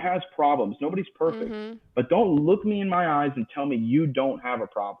 Everyone has problems. Nobody's perfect. Mm-hmm. But don't look me in my eyes and tell me you don't have a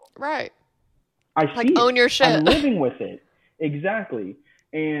problem. Right. I Like, see own it. your shit. I'm living with it. Exactly.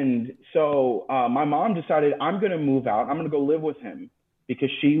 And so my mom decided, I'm going to move out. I'm going to go live with him, because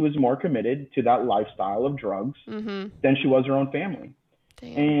she was more committed to that lifestyle of drugs Mm-hmm. than she was her own family.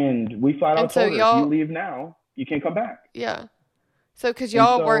 Damn. And we flat And out so told her, if y'all- you leave now, you can't come back. Yeah. So, because And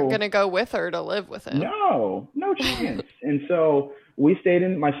y'all weren't so, going to go with her to live with him. no chance. And so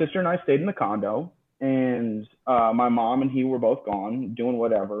my sister and I stayed in the condo, and my mom and he were both gone doing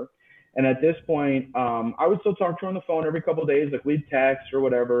whatever. And at this point, I would still talk to her on the phone every couple of days, like we'd text or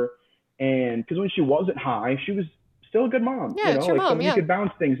whatever. And because when she wasn't high, she was still a good mom, Yeah, it's your like mom, someone yeah. you could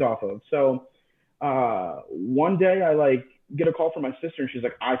bounce things off of. So one day I like get a call from my sister, and she's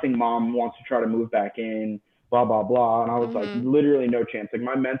like, I think Mom wants to try to move back in, blah, blah, blah. And I was like, literally no chance. Like,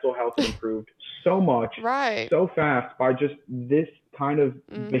 my mental health had improved so much, Right. so fast by just this kind of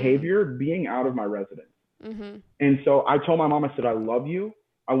Mm-hmm. behavior being out of my residence. Mm-hmm. And so I told my mom, I said, I love you.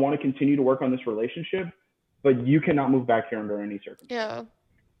 I want to continue to work on this relationship, but you cannot move back here under any circumstance. Yeah.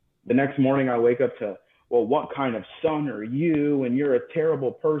 The next morning I wake up to, well, what kind of son are you? And you're a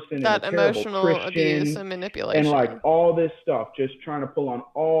terrible person That and a terrible emotional Christian abuse and manipulation. and like all this stuff, just trying to pull on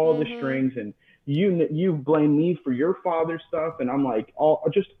all the strings. And you blame me for your father's stuff. And I'm like,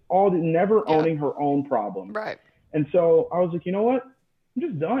 never owning her own problem. Right. And so I was like, you know what? I'm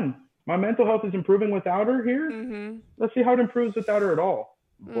just done. My mental health is improving without her here. Mm-hmm. Let's see how it improves without her at all.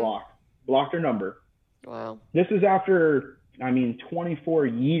 Blocked her number. Wow. This is after, 24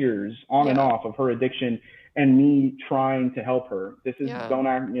 years on and Yeah. off of her addiction and me trying to help her. This is, Yeah.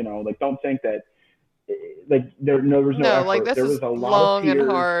 don't think that, like, there was no effort. Like, this there is was a lot long of tears,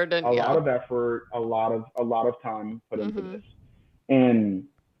 and hard and a lot of effort, a lot of time put into this. And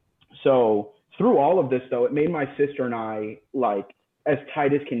so through all of this, though, it made my sister and I, like, as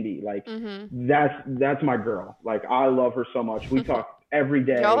tight as can be. Like, that's my girl. Like, I love her so much. We talk every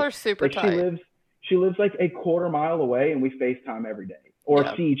day. Y'all are super like, tight. She lives like a quarter mile away, and we FaceTime every day or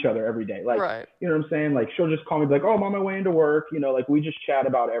see each other every day. Like, right. You know what I'm saying? Like, she'll just call me, like, oh, I'm on my way into work. Like, we just chat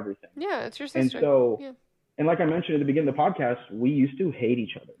about everything. Yeah, it's your sister. And so, and like I mentioned at the beginning of the podcast, we used to hate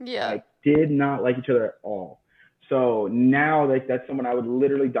each other. Yeah. Like, did not like each other at all. So now, like, that's someone I would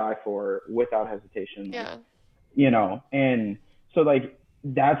literally die for without hesitation. Yeah. And so, like,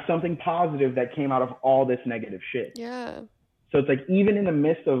 that's something positive that came out of all this negative shit. Yeah. So it's like even in the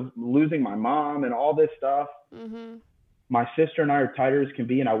midst of losing my mom and all this stuff, Mm-hmm. my sister and I are tighter as can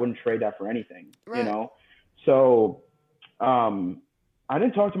be, and I wouldn't trade that for anything, you Right. know? So um, I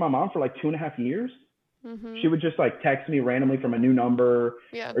didn't talk to my mom for like 2.5 years. Mm-hmm. She would just like text me randomly from a new number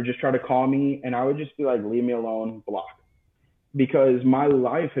Yeah. or just try to call me, and I would just be like, leave me alone, block. Because my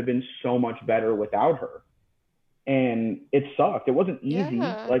life had been so much better without her. And it sucked. It wasn't easy.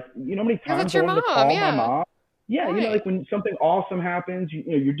 Yeah. Like, you know how many Because times it's I your wanted to mom. call my Yeah. mom? Yeah, Right. like when something awesome happens,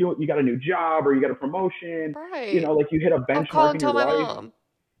 you got a new job or you got a promotion, Right. like you hit a I'll call benchmark and in your tell my life. mom.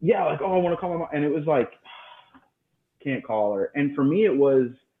 Yeah, like, oh, I want to call my mom. And it was like, can't call her. And for me, it was,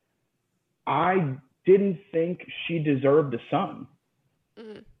 I didn't think she deserved a son.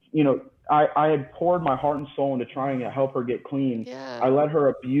 Mm. you know, I had poured my heart and soul into trying to help her get clean. Yeah. I let her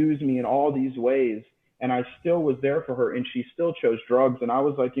abuse me in all these ways, and I still was there for her, and she still chose drugs. And I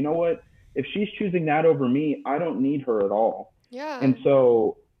was like, you know what? If she's choosing that over me, I don't need her at all. Yeah. And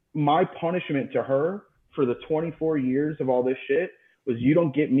so my punishment to her for the 24 years of all this shit was, you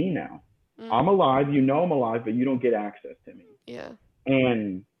don't get me now. Mm. I'm alive, I'm alive, but you don't get access to me. Yeah.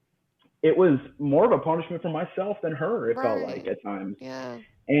 And it was more of a punishment for myself than her, it felt like Right. at times. Yeah.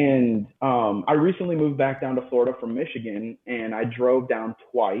 And I recently moved back down to Florida from Michigan, and I drove down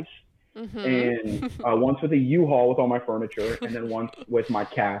twice. And Mm-hmm. once with a U-Haul with all my furniture, and then once with my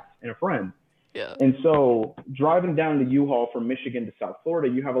cats and a friend. Yeah. And so driving down the U-Haul from Michigan to South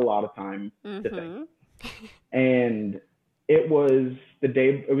Florida, you have a lot of time to think. Mm-hmm. And it was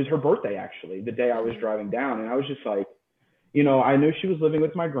it was her birthday actually, the day I was Mm-hmm. driving down. And I was just like, I knew she was living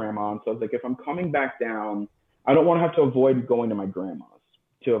with my grandma. And so I was like, if I'm coming back down, I don't want to have to avoid going to my grandma's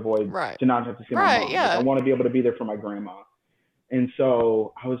Right. to not have to see my Right. mom. Like, I Yeah. want to be able to be there for my grandma. And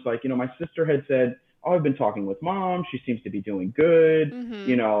so I was like, my sister had said, oh, I've been talking with mom. She seems to be doing good.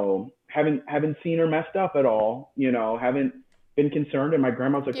 Mm-hmm. Haven't seen her messed up at all. Haven't been concerned. And my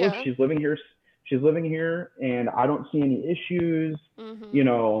grandma's like, look, Yeah. she's living here. She's living here, and I don't see any issues.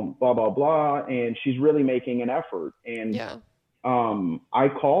 Mm-hmm. Blah blah blah. And she's really making an effort. And Yeah. I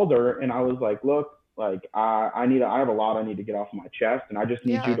called her and I was like, look, like I have a lot I need to get off my chest, and I just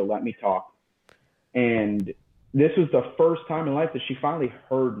need you Yeah. to let me talk. And this was the first time in life that she finally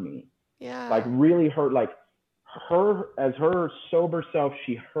heard me, like Yeah. really heard, like her as her sober self.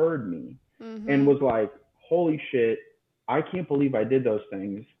 She heard me and Mm-hmm. was like, holy shit, I can't believe I did those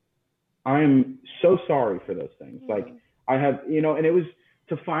things. I'm so sorry for those things. Like Mm. I have, and it was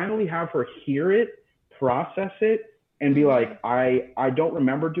to finally have her hear it, process it, and be Mm-hmm. like, I don't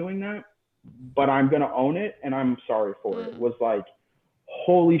remember doing that, but I'm gonna own it and I'm sorry for it. Mm. Was like,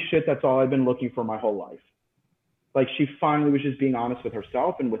 holy shit, that's all I've been looking for my whole life. Like she finally was just being honest with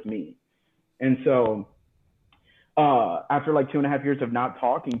herself and with me. And so after like 2.5 years of not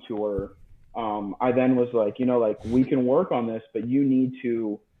talking to her, I then was like, like we can work on this, but you need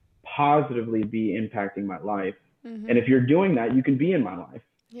to positively be impacting my life. And Mm-hmm. if you're doing that, you can be in my life.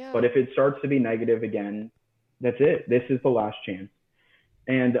 Yeah. But if it starts to be negative again, that's it. This is the last chance.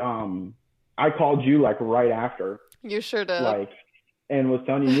 And I called you like right after, You sure did. like, and was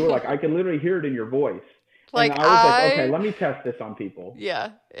telling you were like, I could literally hear it in your voice. And Like I was like, okay, let me test this on people. yeah.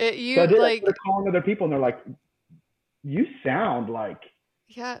 So I You did. I started like calling other people, and they're like, you sound like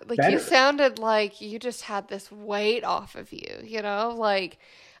yeah, like you better. sounded like you just had this weight off of you, Like,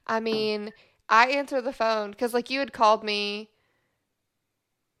 I mean, I answered the phone because like you had called me.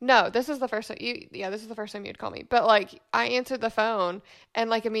 No, this is the first time this is the first time you'd call me. But like I answered the phone and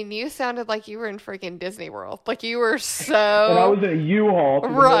like I mean you sounded like you were in freaking Disney World. Like you were And I so was in a U-Haul through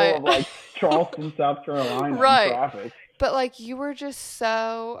the middle right. of like Charleston, South Carolina in Right. traffic. But like you were just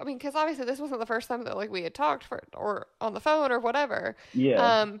so I mean cuz obviously this wasn't the first time that like we had talked for or on the phone or whatever.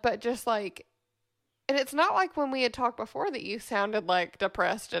 Yeah. But just like and it's not like when we had talked before that you sounded like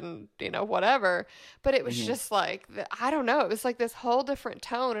depressed and, whatever, but it was hmm just like, I don't know. It was like this whole different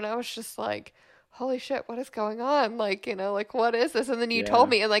tone. And I was just like, holy shit, what is going on? Like, like, what is this? And then you told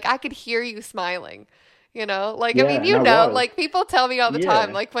Yeah. me, and like, I could hear you smiling. Like, I Yeah. mean, And I was. like people tell me all the time,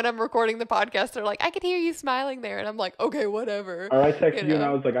 Yeah. like when I'm recording the podcast, they're like, I could hear you smiling there. And I'm like, okay, whatever, Or I you texted you and I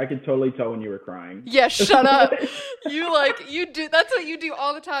know? was like, I could totally tell when you were crying. Yeah, shut up. You do, that's what you do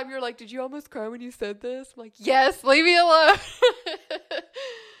all the time. You're like, did you almost cry when you said this? I'm like, yes, leave me alone.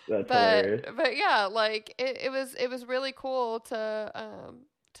 That's hilarious. But yeah, like it was really cool to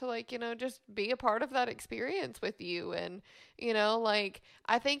like, just be a part of that experience with you. And, like,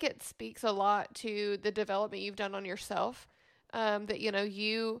 I think it speaks a lot to the development you've done on yourself. That,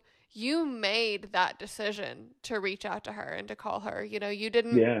 you made that decision to reach out to her and to call her. You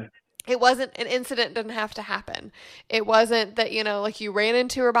didn't Yeah. it wasn't an incident didn't have to happen. It wasn't that, like you ran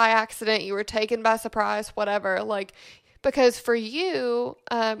into her by accident, you were taken by surprise, whatever. Like Because for you,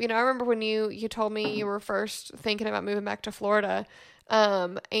 I remember when you told me you were first thinking about moving back to Florida,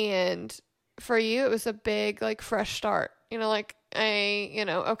 and for you, it was a big, like, fresh start. Like,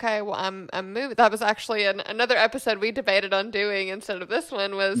 okay, well, I'm moving. That was actually another episode we debated on doing instead of this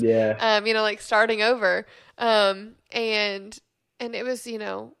one was, Yeah. like starting over. And it was,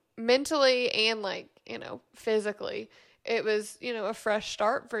 mentally and like, physically, it was, a fresh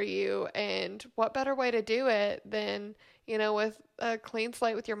start for you. And what better way to do it than, with a clean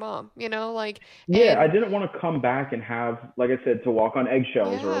slate with your mom, like, Yeah, I and didn't want to come back and have, like I said, to walk on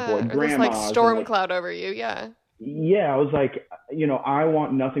eggshells or yeah, avoid or this like grandmas and storm like, cloud over you. Yeah. yeah, I was like, I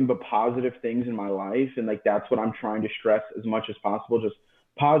want nothing but positive things in my life, and like that's what I'm trying to stress as much as possible. Just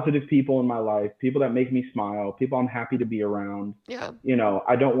positive people in my life, people that make me smile, people I'm happy to be around. Yeah.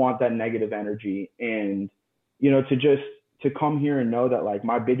 I don't want that negative energy, and to come here and know that like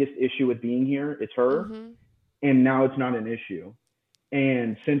my biggest issue with being here is her, Mm-hmm. and now it's not an issue.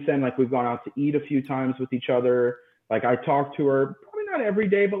 And since then, like we've gone out to eat a few times with each other. Like I talk to her probably not every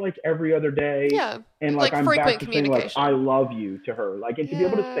day, but like every other day. Yeah. And like Like I'm back frequent to saying like I communication. love you to her. Like and to be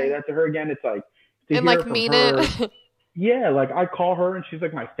able to say Yeah. that to her again, it's like to And hear like it from mean her. it. Yeah, like I call her and she's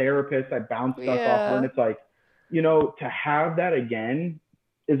like my therapist. I bounce stuff off her, and Yeah. it's like, to have that again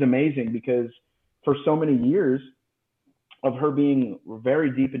is amazing because for so many years of her being very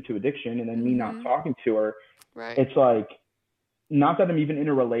deep into addiction and then me not Mm-hmm. talking to her, Right. it's like not that I'm even in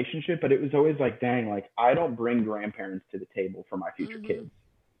a relationship, but it was always like, dang, like I don't bring grandparents to the table for my future Mm-hmm. kids.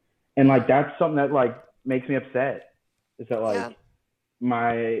 And like that's something that like makes me upset. Is that like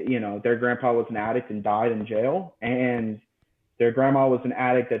Yeah. their grandpa was an addict and died in jail, and their grandma was an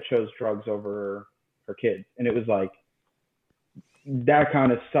addict that chose drugs over her kids. And it was like that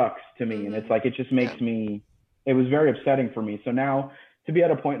kind of sucks to me. And it's Mm-hmm. like it just Yeah. makes me it was very upsetting for me. So now to be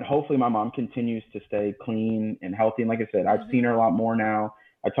at a point, and hopefully my mom continues to stay clean and healthy. And like I said, I've seen Mm-hmm. her a lot more now.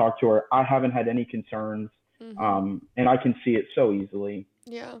 I talk to her. I haven't had any concerns, Mm-hmm. and I can see it so easily.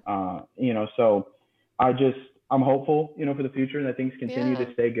 Yeah. So I'm hopeful, for the future and that things continue to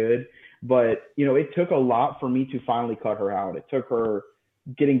Yeah. stay good. But it took a lot for me to finally cut her out. It took her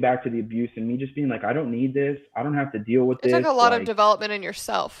getting back to the abuse and me just being like, I don't need this. I don't have to deal with It took this. a lot of Like, development in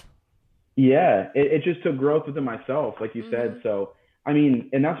yourself. yeah, it just took growth within myself, like you Mm-hmm. said. So, I mean,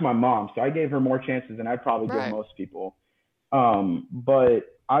 and that's my mom. So I gave her more chances than I'd probably give Right. most people. But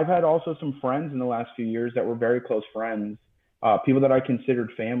I've had also some friends in the last few years that were very close friends, people that I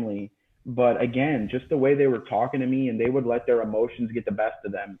considered family. But again, just the way they were talking to me and they would let their emotions get the best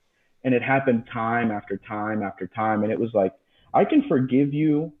of them. And it happened time after time after time. And it was like, I can forgive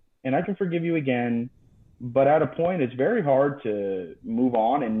you and I can forgive you again. But at a point, it's very hard to move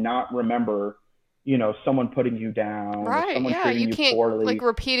on and not remember, someone putting you down or Right. someone Yeah. treating You you can't like poorly.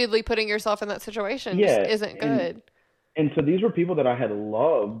 repeatedly putting yourself in that situation just Yeah. isn't And good. and so these were people that I had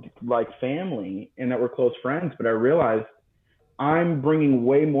loved like family and that were close friends, but I realized I'm bringing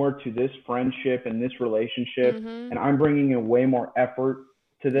way more to this friendship and this relationship, Mm-hmm. and I'm bringing in way more effort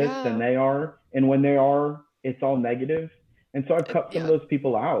to this than Yeah. they are. And when they are, it's all negative. And so I've cut some of Yeah. those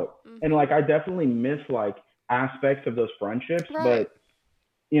people out. And Mm-hmm. like I definitely miss like aspects of those friendships, Right. but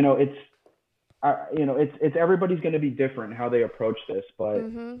it's it's everybody's going to be different how they approach this. But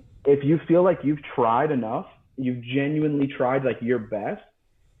Mm-hmm. if you feel like you've tried enough, you've genuinely tried like your best,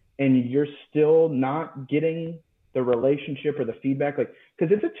 and you're still not getting the relationship or the feedback, like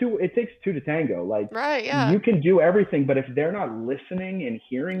because it takes two to tango. Like Right. Yeah. you can do everything, but if they're not listening and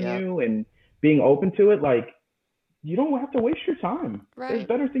hearing Yep. you and being open to it, like you don't have to waste your time. There's Right.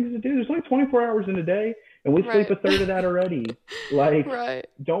 better things to do. There's only 24 hours in a day, and we sleep Right. a third of that already. Like, Right.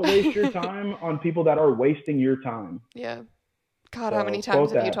 don't waste your time on people that are wasting your time. Yeah. God, how many So times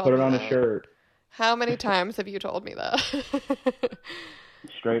quote have you that, told put it me on a that? shirt, How many times have you told me that?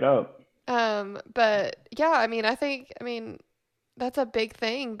 straight up. But yeah, I mean, that's a big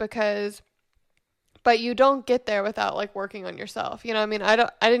thing because, but you don't get there without like working on yourself.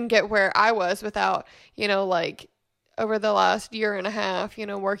 I didn't get where I was without, like over the last year and a half,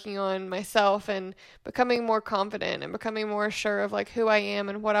 working on myself and becoming more confident and becoming more sure of like who I am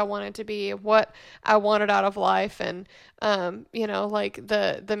and what I wanted to be, what I wanted out of life. And, like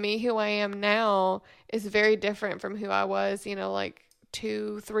the me who I am now is very different from who I was, like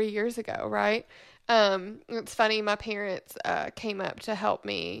 2, 3 years ago. Right. It's funny. My parents, came up to help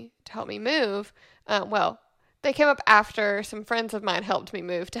me move. Well, they came up after some friends of mine helped me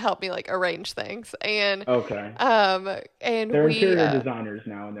move to help me like arrange things. And Okay. and They're we interior designers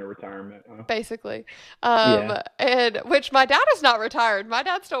now in their retirement. Huh? basically Yeah. and which my dad is not retired. My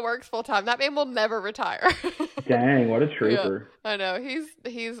dad still works full time. That man will never retire. Dang, what a Yeah, trooper. I know.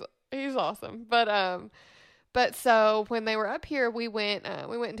 He's awesome. But so when they were up here, we went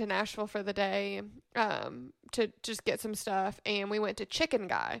into Nashville for the day to just get some stuff, and we went to Chicken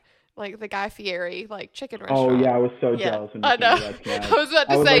Guy, like the Guy Fieri like chicken Oh restaurant. yeah, I was so Yeah, jealous when you I came know. to that I snack. was about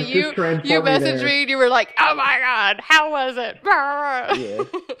I to was say like, just you transport me messaged there. me and you were like, "Oh my God, how was it?"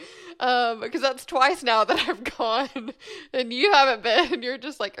 Yeah, Because that's twice now that I've gone, and you haven't been. You're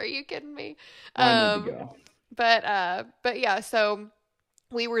just like, "Are you kidding me?" I need to Um, go. but yeah, so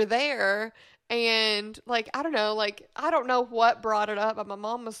we were there, and like I don't know what brought it up, but my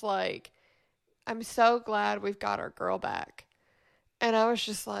mom was like, "I'm so glad we've got our girl back," and I was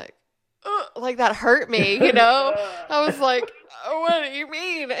just like, ugh, like that hurt me, you know? I was like, what do you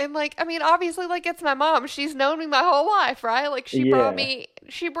mean? And like, I mean, obviously, like it's my mom. She's known me my whole life, right? Like Yeah,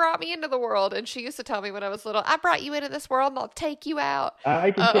 she brought me into the world, and she used to tell me when I was little, I brought you into this world, and I'll take you out. I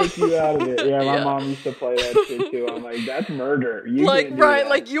can take you out of it. Yeah, my Yeah. mom used to play that shit too. I'm like, that's murder. You Like can't do right, that.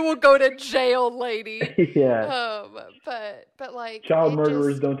 like you will go to jail, lady. Yeah, But like child it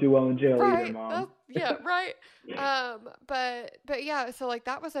murderers just don't do well in jail either, right. mom. Yeah, right. But yeah, so like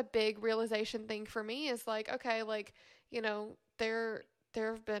that was a big realization thing for me is like, okay, like, you know, there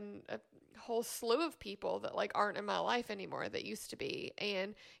have been a whole slew of people that like aren't in my life anymore that used to be.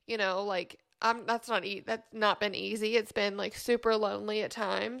 And, you know, like that's not been easy. It's been like super lonely at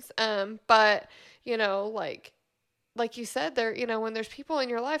times. But, you know, like you said, there, you know, when there's people in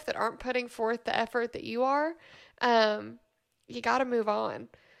your life that aren't putting forth the effort that you are, you got to move on.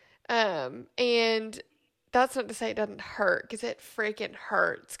 And that's not to say it doesn't hurt because it freaking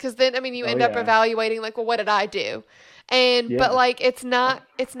hurts. Because then, I mean, you Oh end up yeah, evaluating like, well, what did I do? And, but yeah, like, it's not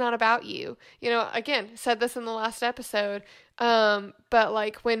about you. You know, again, said this in the last episode. But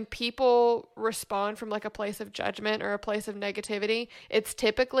like when people respond from like a place of judgment or a place of negativity, it's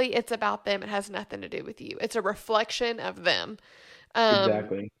about them. It has nothing to do with you. It's a reflection of them. Um,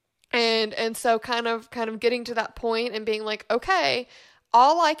 exactly. and so kind of getting to that point and being like, okay,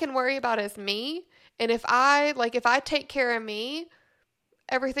 all I can worry about is me. And if I take care of me,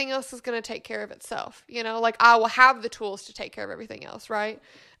 everything else is going to take care of itself. You know, like I will have the tools to take care of everything else, right?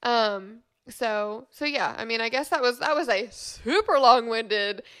 Um so yeah, I mean, I guess that was a super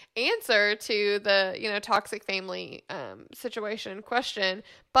long-winded answer to the, you know, toxic family situation question,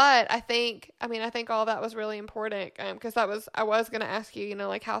 but I think all that was really important because I was going to ask you, you know,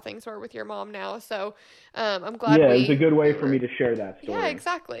 like how things were with your mom now. So I'm glad Yeah, it was a good way we for me were to share that yeah, story.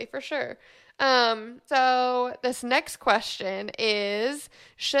 exactly, for sure. So this next question is,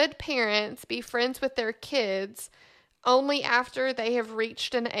 should parents be friends with their kids only after they have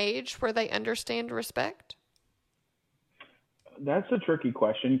reached an age where they understand respect? That's a tricky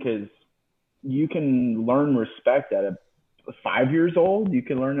question because you can learn respect at 5 years old. You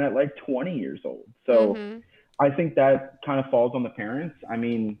can learn it at like 20 years old. So Mm-hmm. I think that kind of falls on the parents. I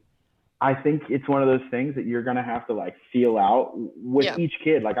mean, I think it's one of those things that you're gonna have to like feel out with Yeah. each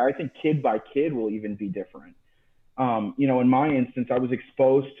kid. Like I think kid by kid will even be different. In my instance, I was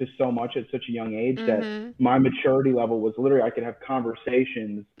exposed to so much at such a young age that Mm-hmm. my maturity level was literally I could have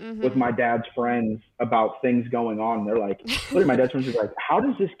conversations with Mm-hmm. my dad's friends about things going on. And they're like, literally, my dad's friends are like, how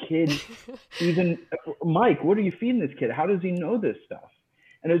does this kid even, Mike, what are you feeding this kid? How does he know this stuff?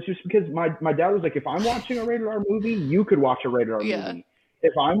 And it's just because my dad was like, if I'm watching a rated R movie, you could watch a rated R Yeah. movie.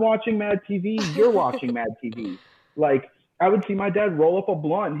 If I'm watching Mad TV, you're watching Mad TV. Like, I would see my dad roll up a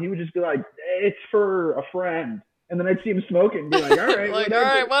blunt, and he would just be like, it's for a friend. And then I'd see him smoking and be like, all right, Like, all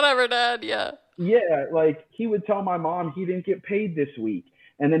right, whatever. whatever, Dad. Yeah. Yeah, like he would tell my mom he didn't get paid this week.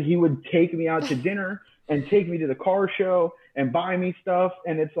 And then he would take me out to dinner and take me to the car show and buy me stuff.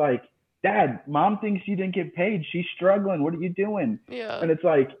 And it's like, Dad, mom thinks you didn't get paid. She's struggling. What are you doing? Yeah. And it's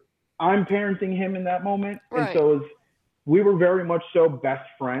like, I'm parenting him in that moment. And Right. so we were very much so best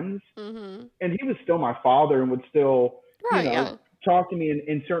friends. Mm-hmm. And he was still my father and would still, Right. Yeah. talk to me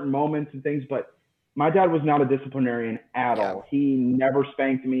in certain moments and things. But my dad was not a disciplinarian at Yeah. all. He never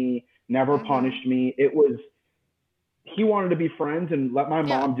spanked me, never Mm-hmm. punished me. It was, he wanted to be friends and let my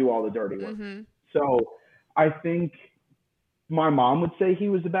Yeah. mom do all the dirty work. Mm-hmm. So I think my mom would say he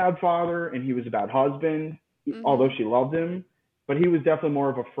was a bad father and he was a bad husband, although Mm-hmm. she loved him. But he was definitely more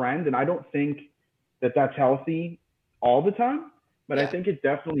of a friend. And I don't think that that's healthy all the time, but I Yeah. think it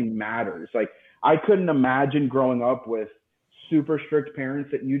definitely matters. Like, I couldn't imagine growing up with super strict parents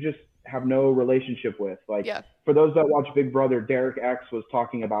that you just have no relationship with. Like, Yeah. for those that watch Big Brother, Derek X was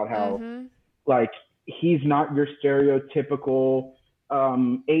talking about how, Mm-hmm. like, he's not your stereotypical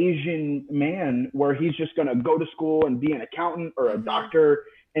Asian man where he's just going to go to school and be an accountant or a Mm-hmm. doctor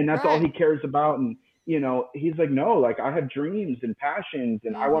and that's all Right. he cares about. And, he's like, no, like I have dreams and passions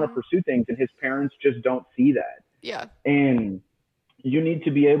and I want to Mm-hmm. pursue things. And his parents just don't see that. Yeah. And you need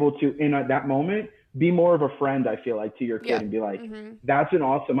to be able to, in that moment, be more of a friend, I feel like, to your kid Yeah. and be like, Mm-hmm. that's an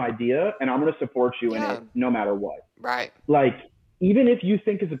awesome idea and I'm going to support you in Yeah. it no matter what. Right. Like, even if you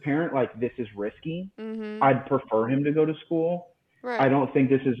think as a parent, like, this is risky, Mm-hmm. I'd prefer him to go to school. I Right. don't think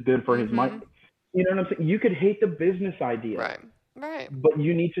this is good for his mind. Mm-hmm. You know what I'm saying? You could hate the business idea, Right. Right. but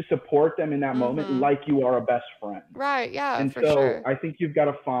you need to support them in that moment Mm-hmm. like you are a best friend. Right. Yeah, And for so sure. I think you've got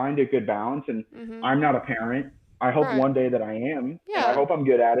to find a good balance. And Mm-hmm. I'm not a parent. I hope Right. one day that I am, and I Yeah. hope I'm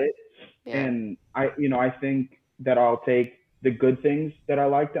good at it. Yeah. And I think that I'll take the good things that I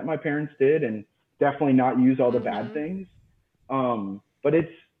like that my parents did, and definitely not use all the bad Mm-hmm. things. But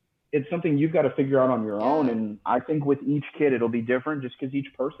it's something you've got to figure out on your own. Yeah. And I think with each kid, it'll be different just because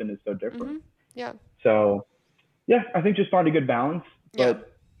each person is so different. Mm-hmm. Yeah. So yeah, I think just find a good balance. Yeah.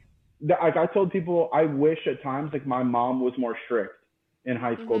 But like I told people, I wish at times like my mom was more strict in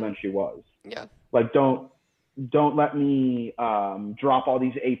high school Mm-hmm. than she was. Yeah. Like don't let me drop all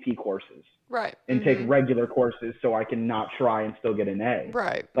these AP courses Right. and take Mm-hmm. regular courses so I can not try and still get an A.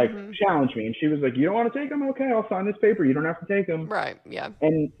 Right. Like Mm-hmm. challenge me. And she was like, you don't want to take them? Okay, I'll sign this paper. You don't have to take them. Right. Yeah.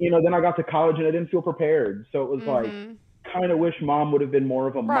 And then I got to college and I didn't feel prepared. So it was like, Mm-hmm. kind of wish mom would have been more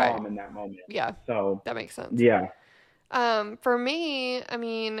of a Right. mom in that moment. Yeah. So That makes sense. yeah. For me, I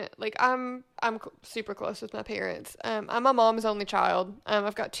mean, like super close with my parents. I'm my mom's only child.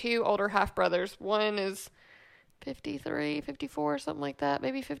 I've got two older half brothers. One is 53, 54, something like that,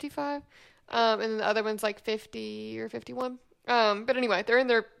 maybe 55. And then the other one's like 50 or 51. But anyway, they're in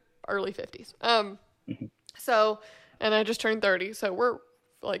their early 50s. So, and I just turned 30, so we're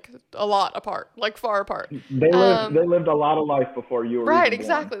like a lot apart, like far apart. They lived a lot of life before you were Right, even born.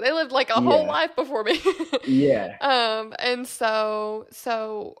 exactly. They lived like a whole Yeah. life before me. Yeah. And so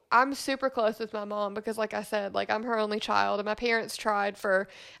I'm super close with my mom because like I said, like I'm her only child and my parents tried for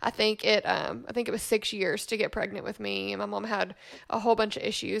I think it was 6 years to get pregnant with me and my mom had a whole bunch of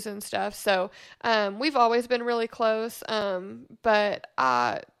issues and stuff. So, we've always been really close. But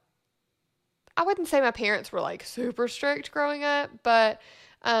I wouldn't say my parents were like super strict growing up, but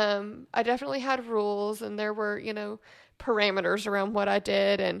I definitely had rules and there were, parameters around what I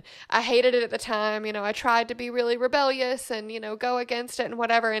did. And I hated it at the time. I tried to be really rebellious and, go against it and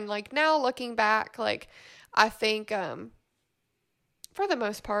whatever. And like now looking back, like I think, for the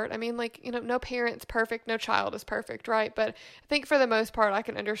most part, I mean, like, no parent's perfect, no child is perfect, right? But I think for the most part, I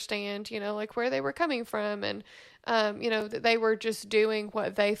can understand, like where they were coming from and, that they were just doing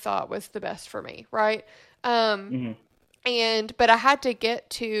what they thought was the best for me, right? Mm-hmm. But I had to get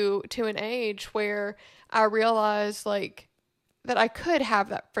to an age where I realized like that I could have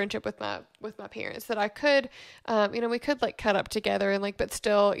that friendship with my parents, that I could, we could like cut up together and like, but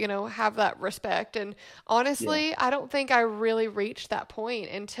still, have that respect. And honestly, I don't think I really reached that point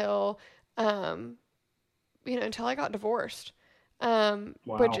until, until I got divorced. Wow.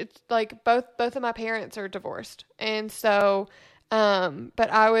 Which it's like both of my parents are divorced. And so, but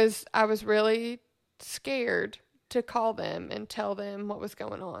I was really scared to call them and tell them what was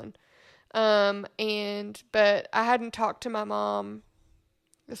going on. But I hadn't talked to my mom.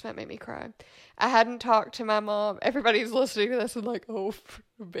 This might make me cry. I hadn't talked to my mom. Everybody's listening to this and like, oh,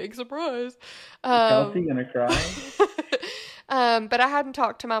 big surprise. Kelsey gonna cry? But I hadn't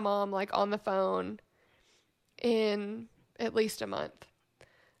talked to my mom like on the phone in at least a month.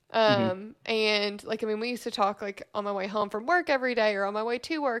 And like, I mean, we used to talk like on my way home from work every day or on my way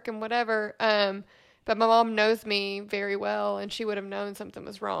to work and whatever. But my mom knows me very well and she would have known something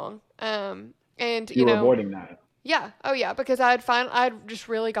was wrong. And you were avoiding that. Yeah. Oh yeah. Because I'd just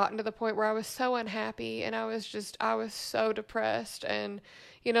really gotten to the point where I was so unhappy and I was so depressed and,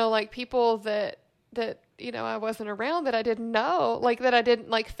 like people that, I wasn't around that I didn't know, like that I didn't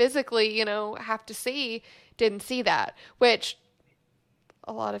like physically, have to see, didn't see that, which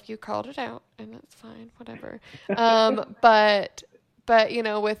a lot of you called it out and that's fine, whatever. But,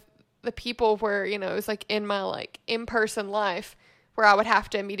 with the people where, it was like in my like in-person life where I would have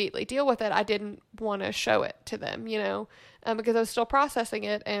to immediately deal with it, I didn't want to show it to them, because I was still processing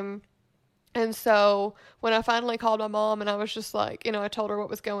it. And so when I finally called my mom and I was just like, I told her what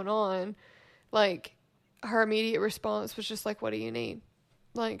was going on, like her immediate response was just like, what do you need?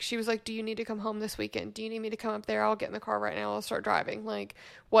 Like, she was like, do you need to come home this weekend? Do you need me to come up there? I'll get in the car right now. I'll start driving. Like,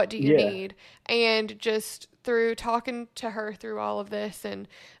 what do you need? And just through talking to her through all of this and,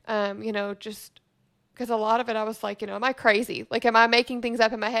 just because a lot of it, I was like, am I crazy? Like, am I making things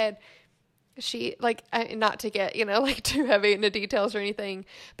up in my head? She like, not to get, like too heavy into details or anything,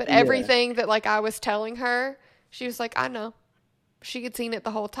 but everything that like I was telling her, she was like, I know. She had seen it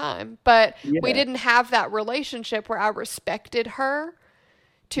the whole time, but we didn't have that relationship where I respected her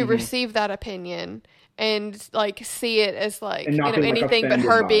to receive that opinion and like see it as And like, not being like anything but offended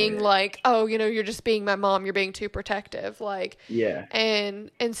her by being it. like, oh, you're just being my mom, you're being too protective, like, Yeah.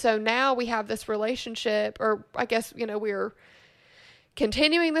 and so now we have this relationship, or I guess, we're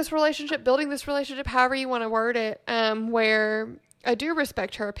continuing this relationship, building this relationship, however you want to word it, where I do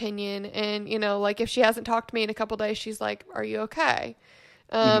respect her opinion. And, like if she hasn't talked to me in a couple days, she's like, are you okay?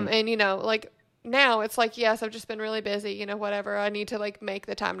 Hmm. And, like now it's like, yes, I've just been really busy, whatever. I need to like make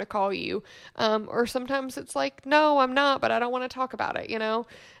the time to call you. Or sometimes it's like, no, I'm not, but I don't want to talk about it.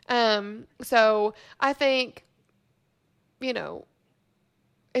 So I think, you know,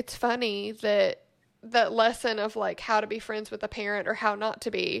 it's funny that that lesson of like how to be friends with a parent or how not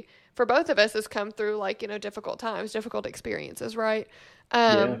to be for both of us has come through like, difficult times, difficult experiences, right?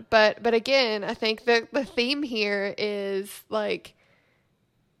 Yeah. But again, I think the theme here is like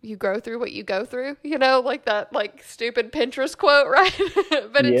you grow through what you go through, like that like stupid Pinterest quote, right?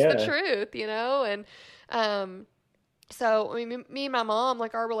 But it's the Yeah. truth. And so I mean, me and my mom,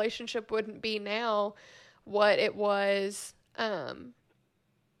 like our relationship wouldn't be now what it was,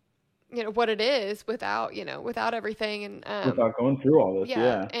 what it is without, without everything. And Without going through all this. yeah,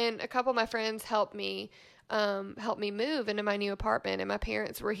 Yeah. and a couple of my friends helped me move into my new apartment, and my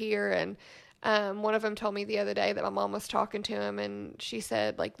parents were here. And one of them told me the other day that my mom was talking to him, and she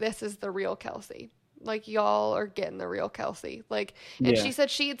said like, this is the real Kelsey, like y'all are getting the real Kelsey, like. And she Yeah.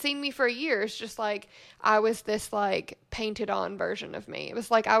 said she had seen me for years, just like I was this like painted on version of me. It was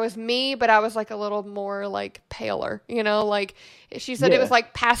like I was me, but I was like a little more like paler, like she said it was Yeah.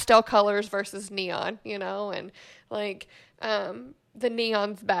 like pastel colors versus neon, and like the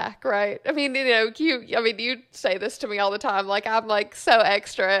neon's back, right? I mean, you say this to me all the time, like I'm like so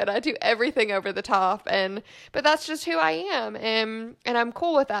extra and I do everything over the top, but that's just who I am, and I'm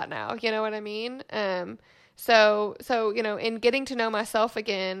cool with that now, you know what I mean? So in getting to know myself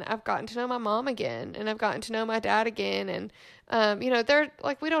again, I've gotten to know my mom again, and I've gotten to know my dad again, and they're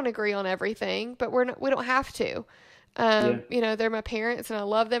like, we don't agree on everything, but we don't have to. Yeah. They're my parents and I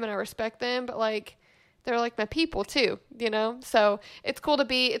love them and I respect them, but like they're like my people too. So it's cool to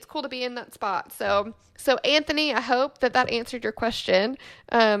be in that spot. So Anthony, I hope that answered your question.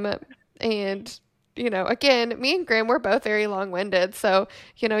 And again, me and Grimm, we're both very long-winded, so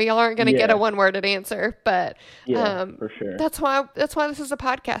y'all aren't going to get a Yeah. one-worded answer, but Yeah. um, For sure. that's why this is a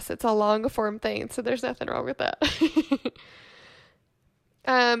podcast. It's a long form thing, so there's nothing wrong with that.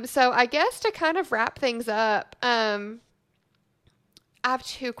 So I guess to kind of wrap things up, I have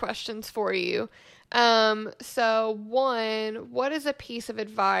two questions for you. So one, what is a piece of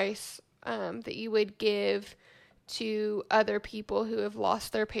advice that you would give to other people who have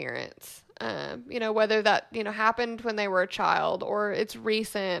lost their parents? Whether that, happened when they were a child or it's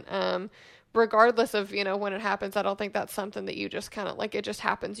recent. Regardless of, when it happens, I don't think that's something that you just kind of like, it just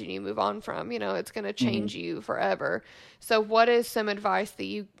happens and you move on from, it's going to Hmm. change you forever. So what is some advice that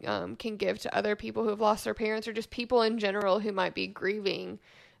you can give to other people who have lost their parents, or just people in general who might be grieving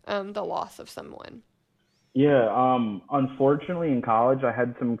the loss of someone? Yeah. Unfortunately, in college, I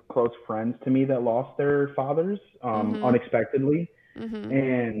had some close friends to me that lost their fathers, Mm-hmm. unexpectedly. Mm-hmm.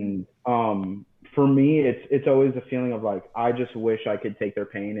 And for me, it's always a feeling of like I just wish I could take their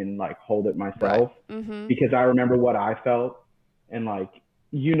pain and like hold it Right. myself, Mm-hmm. because I remember what I felt. And like,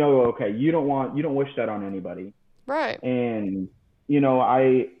 okay, you don't wish that on anybody. Right. And you know,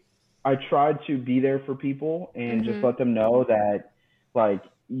 I tried to be there for people and just Mm-hmm. let them know that like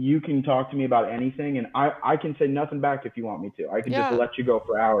you can talk to me about anything, and I can say nothing back if you want me to. I can just Yeah. let you go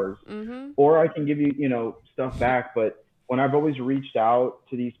for hours, Mm-hmm. or I can give you, stuff back. But when I've always reached out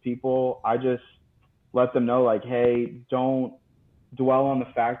to these people, I just let them know like, hey, don't dwell on the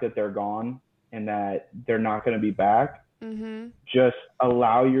fact that they're gone and that they're not going to be back. Mm-hmm. Just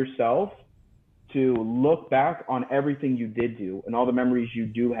allow yourself to look back on everything you did do and all the memories you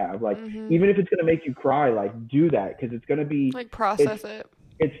do have. Like, Mm-hmm. even if it's going to make you cry, like do that, because it's going to be, Like it's, process it.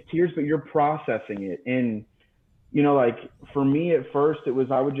 it's tears, but you're processing it. And, like for me at first, it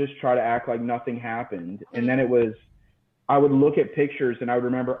was, I would just try to act like nothing happened. And then it was, I would look at pictures and I would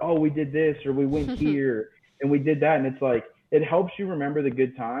remember, oh, we did this or we went Mm-hmm. here and we did that. And it's like, it helps you remember the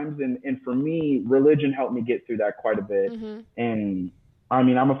good times. And for me, religion helped me get through that quite a bit. Mm-hmm. And I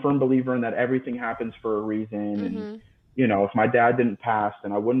mean, I'm a firm believer in that everything happens for a reason. And, Mm-hmm. if my dad didn't pass,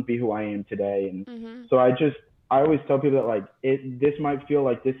 then I wouldn't be who I am today. And Mm-hmm. so I always tell people that like this might feel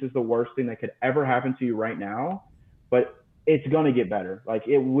like this is the worst thing that could ever happen to you right now, but it's going to get better. Like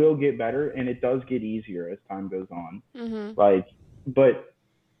it will get better, and it does get easier as time goes on. Mm-hmm. Like, but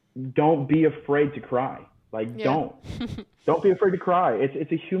don't be afraid to cry. Like, Yeah. don't be afraid to cry.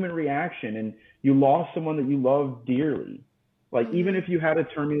 It's a human reaction, and you lost someone that you love dearly. Like even Mm-hmm. if you had a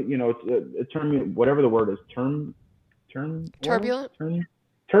term, a term, whatever the word is, turmoil, Turbulent.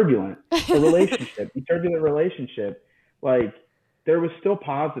 turbulent, a relationship, a turbulent relationship, like there was still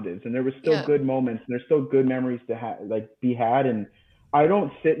positives and there was still Yeah. good moments and there's still good memories to like be had. And I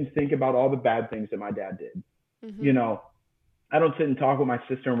don't sit and think about all the bad things that my dad did. You Mm-hmm. know, I don't sit and talk with my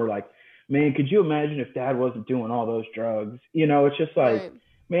sister and we're like, man, could you imagine if dad wasn't doing all those drugs? It's just like, Right.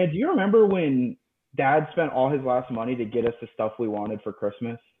 man, do you remember when dad spent all his last money to get us the stuff we wanted for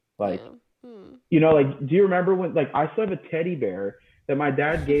Christmas? Like, Yeah. Hmm. like, do you remember when, like, I still have a teddy bear that my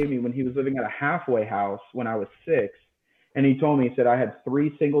dad gave me when he was living at a halfway house when I was 6. And he told me, he said, I had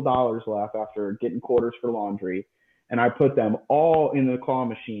 $3 left after getting quarters for laundry. And I put them all in the claw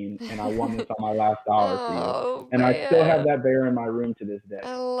machine and I won this on my last dollar for you. Oh And I still have man. that bear in my room to this day.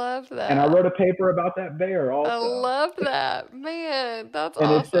 I love And I that. wrote a paper about that bear I also. love that. Man, that's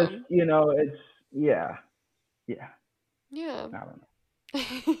And it's just, awesome. yeah, yeah, Yeah. I don't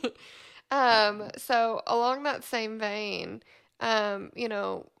know. So along that same vein, you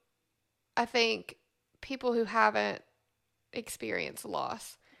know, I think people who haven't experienced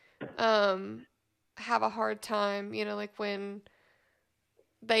loss, um, have a hard time, like when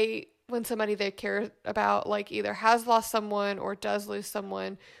somebody they care about like either has lost someone or does lose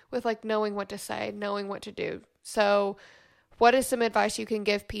someone with like knowing what to say, knowing what to do. So, what is some advice you can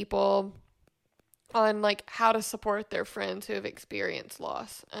give people on like how to support their friends who have experienced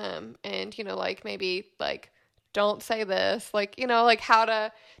loss? And like maybe like don't say this, like like how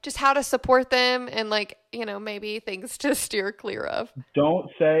to support them and like maybe things to steer clear of. Don't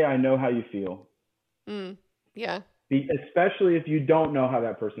say I know how you feel. Mm, yeah, Especially if you don't know how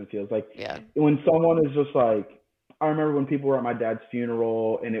that person feels. Like yeah, when someone is just like, I remember when people were at my dad's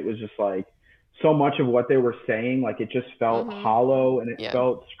funeral and it was just like so much of what they were saying, like it just felt mm-hmm, hollow and it yeah,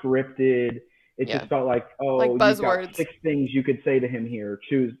 felt scripted. It yeah, just felt like, like oh, you've got buzzwords. 6 things you could say to him here.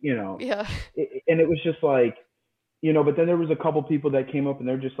 Choose, Yeah. and it was just like, but then there was a couple people that came up and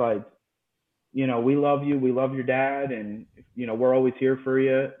they're just like, we love you. We love your dad. And, we're always here for you.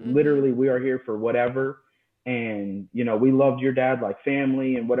 Mm-hmm. Literally, we are here for whatever. And, we loved your dad like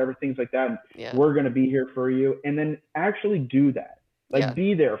family and whatever, things like that. And Yeah. we're going to be here for you. And then actually do that. Like, Yeah.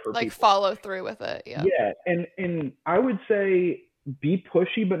 be there for Like people. follow through with it. Yeah. Yeah. And I would say be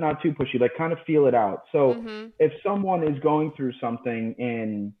pushy, but not too pushy. Like, kind of feel it out. So Mm-hmm. if someone is going through something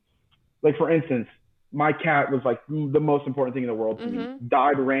and, like, for instance, my cat was like the most important thing in the world to me, Mm-hmm.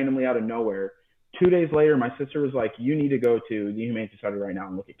 died randomly out of nowhere. 2 days later, my sister was like, you need to go to the Humane Society right now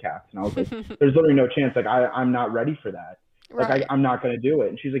and look at cats. And I was like, there's literally no chance. Like, I'm not ready for that. Like, Right. I'm not going to do it.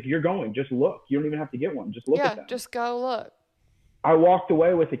 And she's like, you're going. Just look. You don't even have to get one. Just look at Yeah. them. Just go look. I walked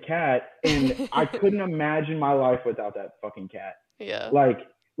away with a cat, and I couldn't imagine my life without that fucking cat. Yeah. Like,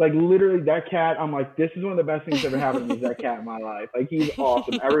 literally, that cat, I'm like, this is one of the best things that ever happened to me is that cat in my life. Like, he's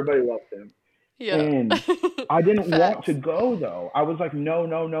awesome. Everybody loves him. Yeah. And I didn't want to Facts. go though. I was like, no,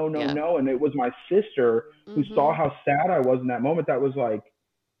 no, no, no, Yeah. no. And it was my sister who saw Mm-hmm. how sad I was in that moment that was like,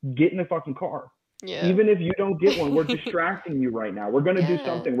 get in the fucking car. Yeah. Even if you don't get one, we're distracting you right now. We're gonna do Yeah.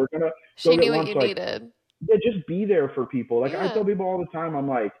 something. We're gonna go She get knew what lunch. you Like, needed. yeah, just be there for people. Like I Yeah. tell people all the time, I'm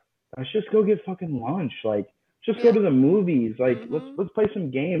like, let's just go get fucking lunch. Like, just go Yeah. to the movies. Like, Mm-hmm. let's play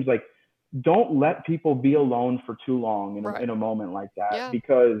some games. Like, don't let people be alone for too long Right. in a moment like that Yeah.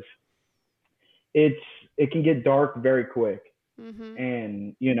 because it's it can get dark very quick. Mm-hmm.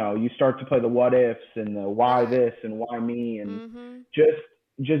 And you start to play the what ifs and the why Right. this and why me. And Mm-hmm.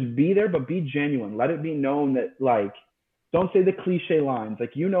 just be there, but be genuine. Let it be known that, like, don't say the cliche lines.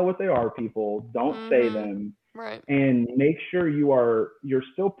 Like, what they are, people. Don't say Mm-hmm. them. Right. And make sure you're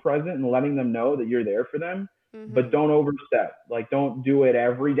still present and letting them know that you're there for them, but Mm-hmm. don't overstep. Like, don't do it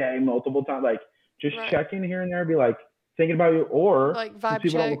every day multiple times. Like, just Right. check in here and there, be like thinking about you. Or Like since vibe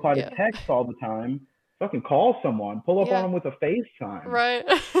people don't check. reply to Yeah. text all the time, fucking call someone, pull up on Yeah. them with a FaceTime. Right.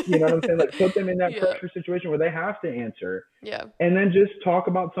 You know what I'm saying? Like, put them in that Yeah. pressure situation where they have to answer, Yeah. and then just talk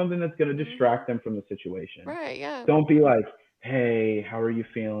about something that's going to Mm-hmm. distract them from the situation. Right. Yeah. Don't be like, hey, how are you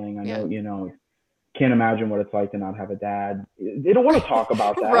feeling? I Yeah. know, can't imagine what it's like to not have a dad. They don't want to talk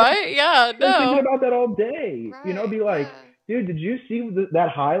about that. Right? Yeah. They're thinking No. about that all day. Right. Be like, Yeah. dude, did you see that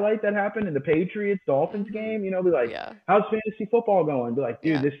highlight that happened in the Patriots Dolphins Mm-hmm. game? Be like, Yeah. how's fantasy football going? Be like,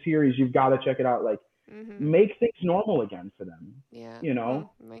 dude, Yeah. this series, you've got to check it out. Like, Mm-hmm. make things normal again for them. Yeah. You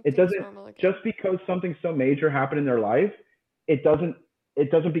know, Make it things doesn't normal again. just because something so major happened in their life, it doesn't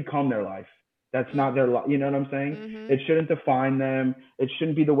become their life. That's not their life. You know what I'm saying? Mm-hmm. It shouldn't define them. It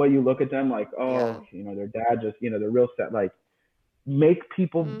shouldn't be the way you look at them. Like, Yeah. oh, their dad just, they're real set. Like, make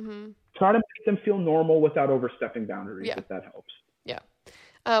people Mm-hmm. try to make them feel normal without overstepping boundaries, Yeah. if that helps. Yeah.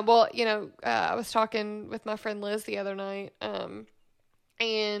 Well, I was talking with my friend Liz the other night,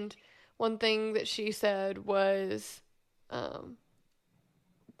 and one thing that she said was, um,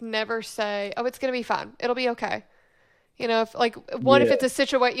 never say, "Oh, it's gonna be fine. It'll be okay." If like one, if Yeah, it's a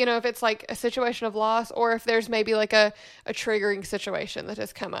situation, if it's like a situation of loss, or if there's maybe like a triggering situation that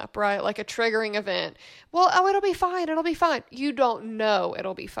has come up, right? Like a triggering event. Well, oh, it'll be fine. It'll be fine. You don't know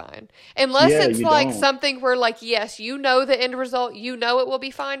it'll be fine. Unless yeah, it's you like don't. something where like, yes, you know the end result, you know it will be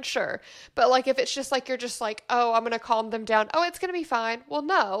fine, sure. But like if it's just like you're just like, oh, I'm gonna calm them down. Oh, it's gonna be fine. Well,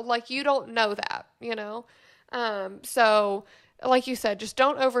 no, like you don't know that. So like you said, just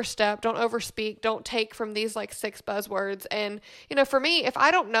don't overstep, don't overspeak, don't take from these like six buzzwords. And, for me, if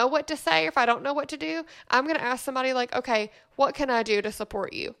I don't know what to say, if I don't know what to do, I'm going to ask somebody like, okay, what can I do to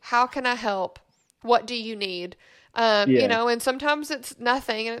support you? How can I help? What do you need? Yeah, And sometimes it's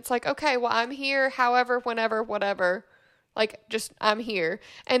nothing. And it's like, okay, well, I'm here, however, whenever, whatever. Like, just, I'm here.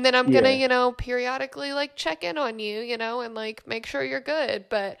 And then I'm going to, yeah, periodically like check in on you, and like make sure you're good.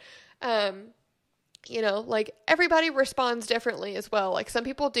 But, um, like everybody responds differently as well. Like some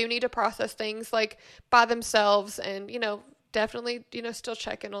people do need to process things like by themselves and, definitely, still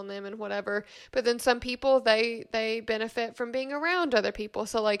checking on them and whatever. But then some people, they benefit from being around other people.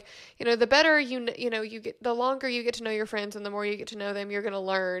 So like, the better you get, the longer you get to know your friends and the more you get to know them, you're going to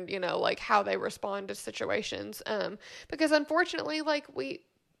learn, like how they respond to situations. Because unfortunately, like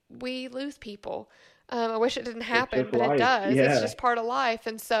we lose people. I wish it didn't it's happen, just but it life. does. It's Yeah, just part of life.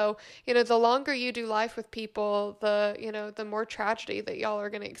 And so, the longer you do life with people, the more tragedy that y'all are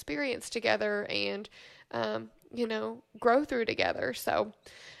going to experience together and, grow through together. So,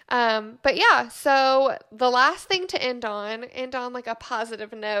 but yeah, so the last thing to end on like a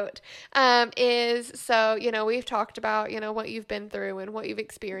positive note, is so, we've talked about, what you've been through and what you've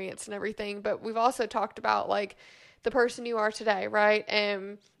experienced and everything, but we've also talked about like the person you are today, right?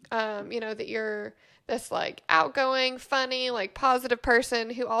 And, that you're this like outgoing, funny, like positive person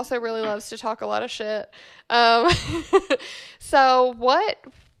who also really loves to talk a lot of shit. Um, so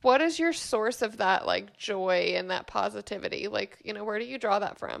what is your source of that like joy and that positivity? Like, where do you draw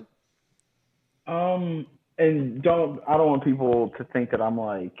that from? Um, and I don't want people to think that I'm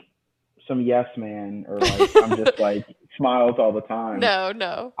like some yes man or like I'm just like smiles all the time. No,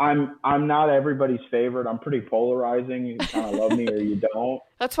 no. I'm not everybody's favorite. I'm pretty polarizing. You kind of love me or you don't.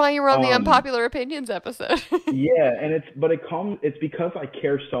 That's why you were on the Um, unpopular opinions episode. yeah, and it's because I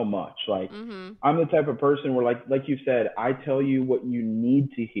care so much. Like Mhm. I'm the type of person where like you said, I tell you what you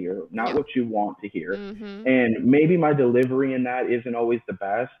need to hear, not Yeah. what you want to hear. Mhm. And maybe my delivery in that isn't always the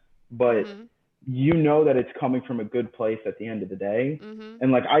best, but Mhm. you know that it's coming from a good place at the end of the day. Mhm.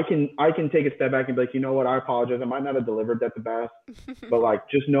 And like I can take a step back and be like, you know what, I apologize. I might not have delivered that the best, but like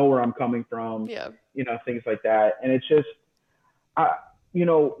just know where I'm coming from, Yeah. things like that. And it's just I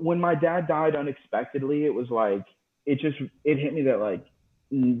when my dad died unexpectedly, it was like it hit me that like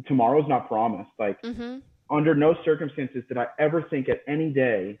tomorrow's not promised. Like Mhm. under no circumstances did I ever think at any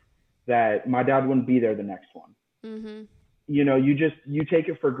day that my dad wouldn't be there the next one. Mhm. You take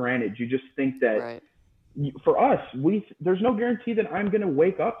it for granted. You just think that Right. for us, there's no guarantee that I'm going to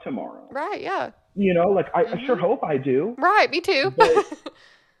wake up tomorrow. Right, yeah. Like I sure Mhm. hope I do, Right, me too. but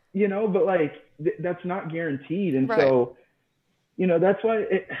but like that's not guaranteed. And Right. so, that's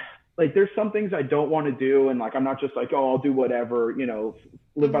why like there's some things I don't want to do, and like I'm not just like, oh, I'll do whatever,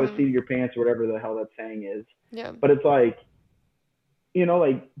 live by the Mhm. seat of your pants or whatever the hell that saying is. Yeah. But it's like,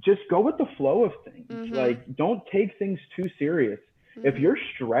 like just go with the flow of things. Mhm. Like don't take things too serious. If Mhm. you're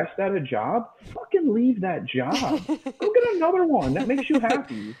stressed at a job, fucking leave that job. Go get another one that makes you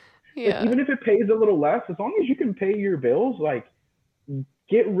happy. Like Yeah. even if it pays a little less, as long as you can pay your bills, like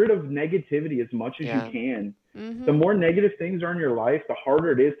get rid of negativity as much as you Yeah. can. The Mhm. more negative things are in your life, the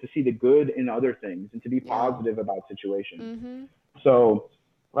harder it is to see the good in other things and to be Yeah. positive about situations. Mhm. So,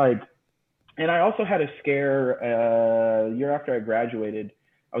 like, and I also had a scare year after I graduated.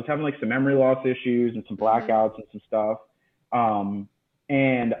 I was having like some memory loss issues and some Mhm. blackouts and some stuff. Um,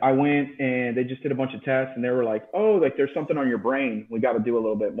 and I went and they just did a bunch of tests and they were like, oh, like there's something on your brain. We got to do a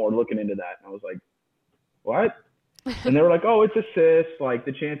little bit more looking into that. And I was like, what? And they were like, oh, it's a cyst. Like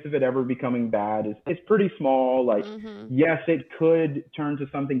the chance of it ever becoming bad is pretty small. Like, Mhm. yes, it could turn to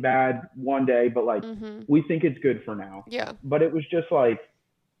something bad one day, but like Mhm. we think it's good for now. Yeah. But it was just like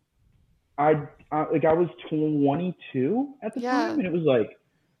I was 22 at the time, Yeah. and it was like,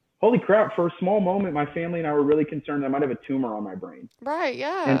 holy crap! For a small moment, my family and I were really concerned that I might have a tumor on my brain, Right, and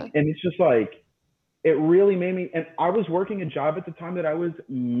yeah. and it's just like it really made me. And I was working a job at the time that I was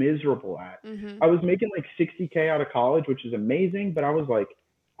miserable at. Mhm. I was making like 60K out of college, which is amazing, but I was like,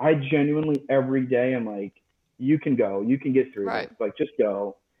 I genuinely every day am like, you can go. You can get through Right. this. Like, just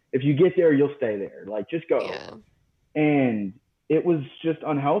go. If you get there, you'll stay there. Like, just go. Yeah. And it was just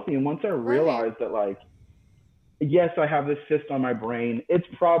unhealthy. And once I realized that, like, yes, I have this cyst on my brain. It's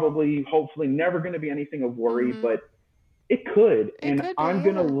probably, hopefully, never going to be anything of worry, but it could. And I'm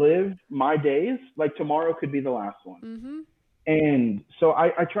going to live my days like tomorrow could be the last one. And so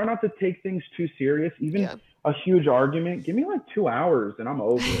I try not to take things too serious. Even a huge argument, give me like 2 hours and I'm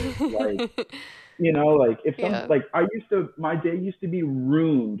over it. Like, you know, like if some, like my day used to be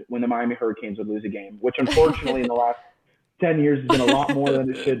ruined when the Miami Hurricanes would lose a game, which unfortunately in the last 10 years has been a lot more than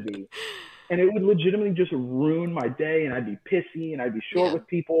it should be. And it would legitimately just ruin my day, and I'd be pissy and I'd be short with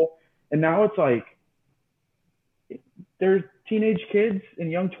people. And now it's like, they're teenage kids in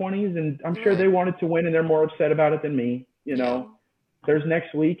young 20s, and I'm sure they wanted to win and they're more upset about it than me. You know, there's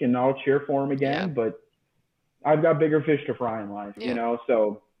next week and I'll cheer for them again, but I've got bigger fish to fry in life, you know?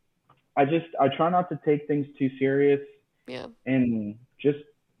 So I try not to take things too serious. Yeah. And just,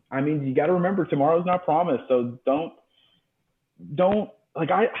 I mean, you got to remember tomorrow's not promised. So don't, like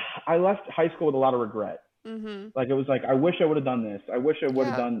I left high school with a lot of regret. Like it was like, I wish I would have done this. I wish I would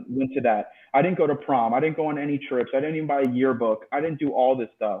have went to that. I didn't go to prom. I didn't go on any trips. I didn't even buy a yearbook. I didn't do all this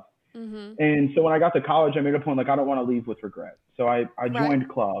stuff. And so when I got to college, I made a point, like, I don't want to leave with regret. So I joined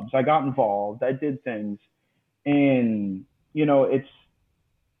clubs. I got involved. I did things. And, you know,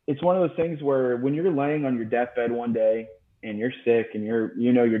 it's one of those things where when you're laying on your deathbed one day and you're sick and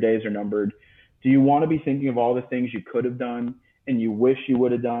you know your days are numbered, do you want to be thinking of all the things you could have done and you wish you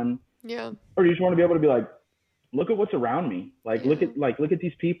would have done? Yeah. Or do you just want to be able to be like, look at what's around me. Like, look at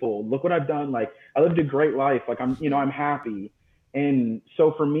these people. Look what I've done. Like, I lived a great life. Like, I'm happy. And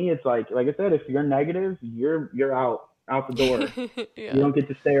so for me, it's like I said, if you're negative, you're out the door. You don't get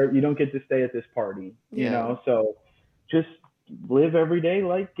to stay, or you don't get to stay at this party, you know? So just live every day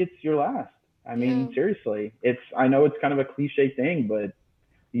like it's your last. I mean, seriously, I know it's kind of a cliche thing, but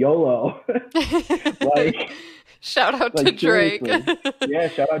YOLO. Like, shout out to Drake. Yeah,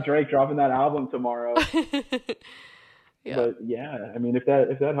 shout out Drake dropping that album tomorrow. But I mean, if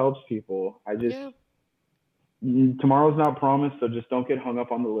that helps people, tomorrow's not promised, so just don't get hung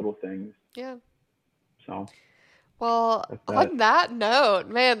up on the little things. Yeah. So. Well, on that note,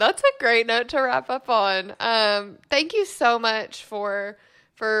 man, that's a great note to wrap up on. Thank you so much for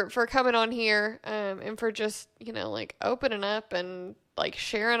coming on here, and for just, you know, like opening up and like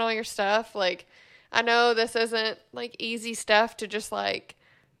sharing all your stuff. Like, I know this isn't like easy stuff to just like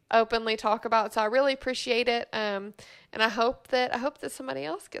openly talk about, so I really appreciate it. And I hope that somebody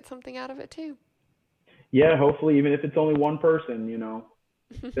else gets something out of it too. Yeah, hopefully, even if it's only one person, you know,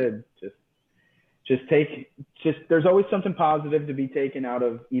 there's always something positive to be taken out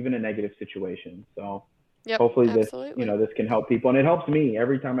of even a negative situation. So hopefully this can help people, and it helps me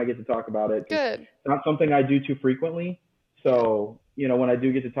every time I get to talk about it. Good. It's not something I do too frequently. So, you know, when I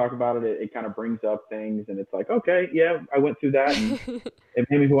do get to talk about it, it kind of brings up things, and it's like, okay, yeah, I went through that and it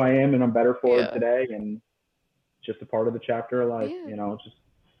made me who I am, and I'm better for it today. And just a part of the chapter of life, you know, just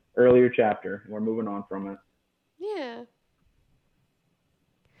earlier chapter. We're moving on from it. Yeah.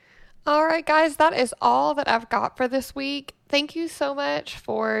 All right, guys, that is all that I've got for this week. Thank you so much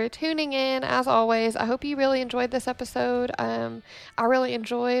for tuning in. As always, I hope you really enjoyed this episode. I really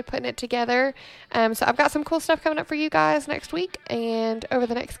enjoyed putting it together. So I've got some cool stuff coming up for you guys next week and over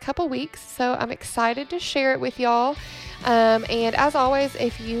the next couple weeks. So I'm excited to share it with y'all. And as always,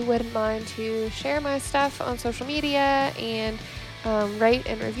 if you wouldn't mind to share my stuff on social media and rate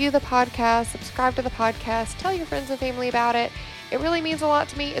and review the podcast, subscribe to the podcast, tell your friends and family about it. It really means a lot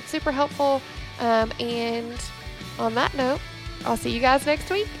to me. It's super helpful. And on that note, I'll see you guys next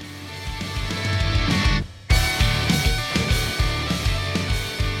week.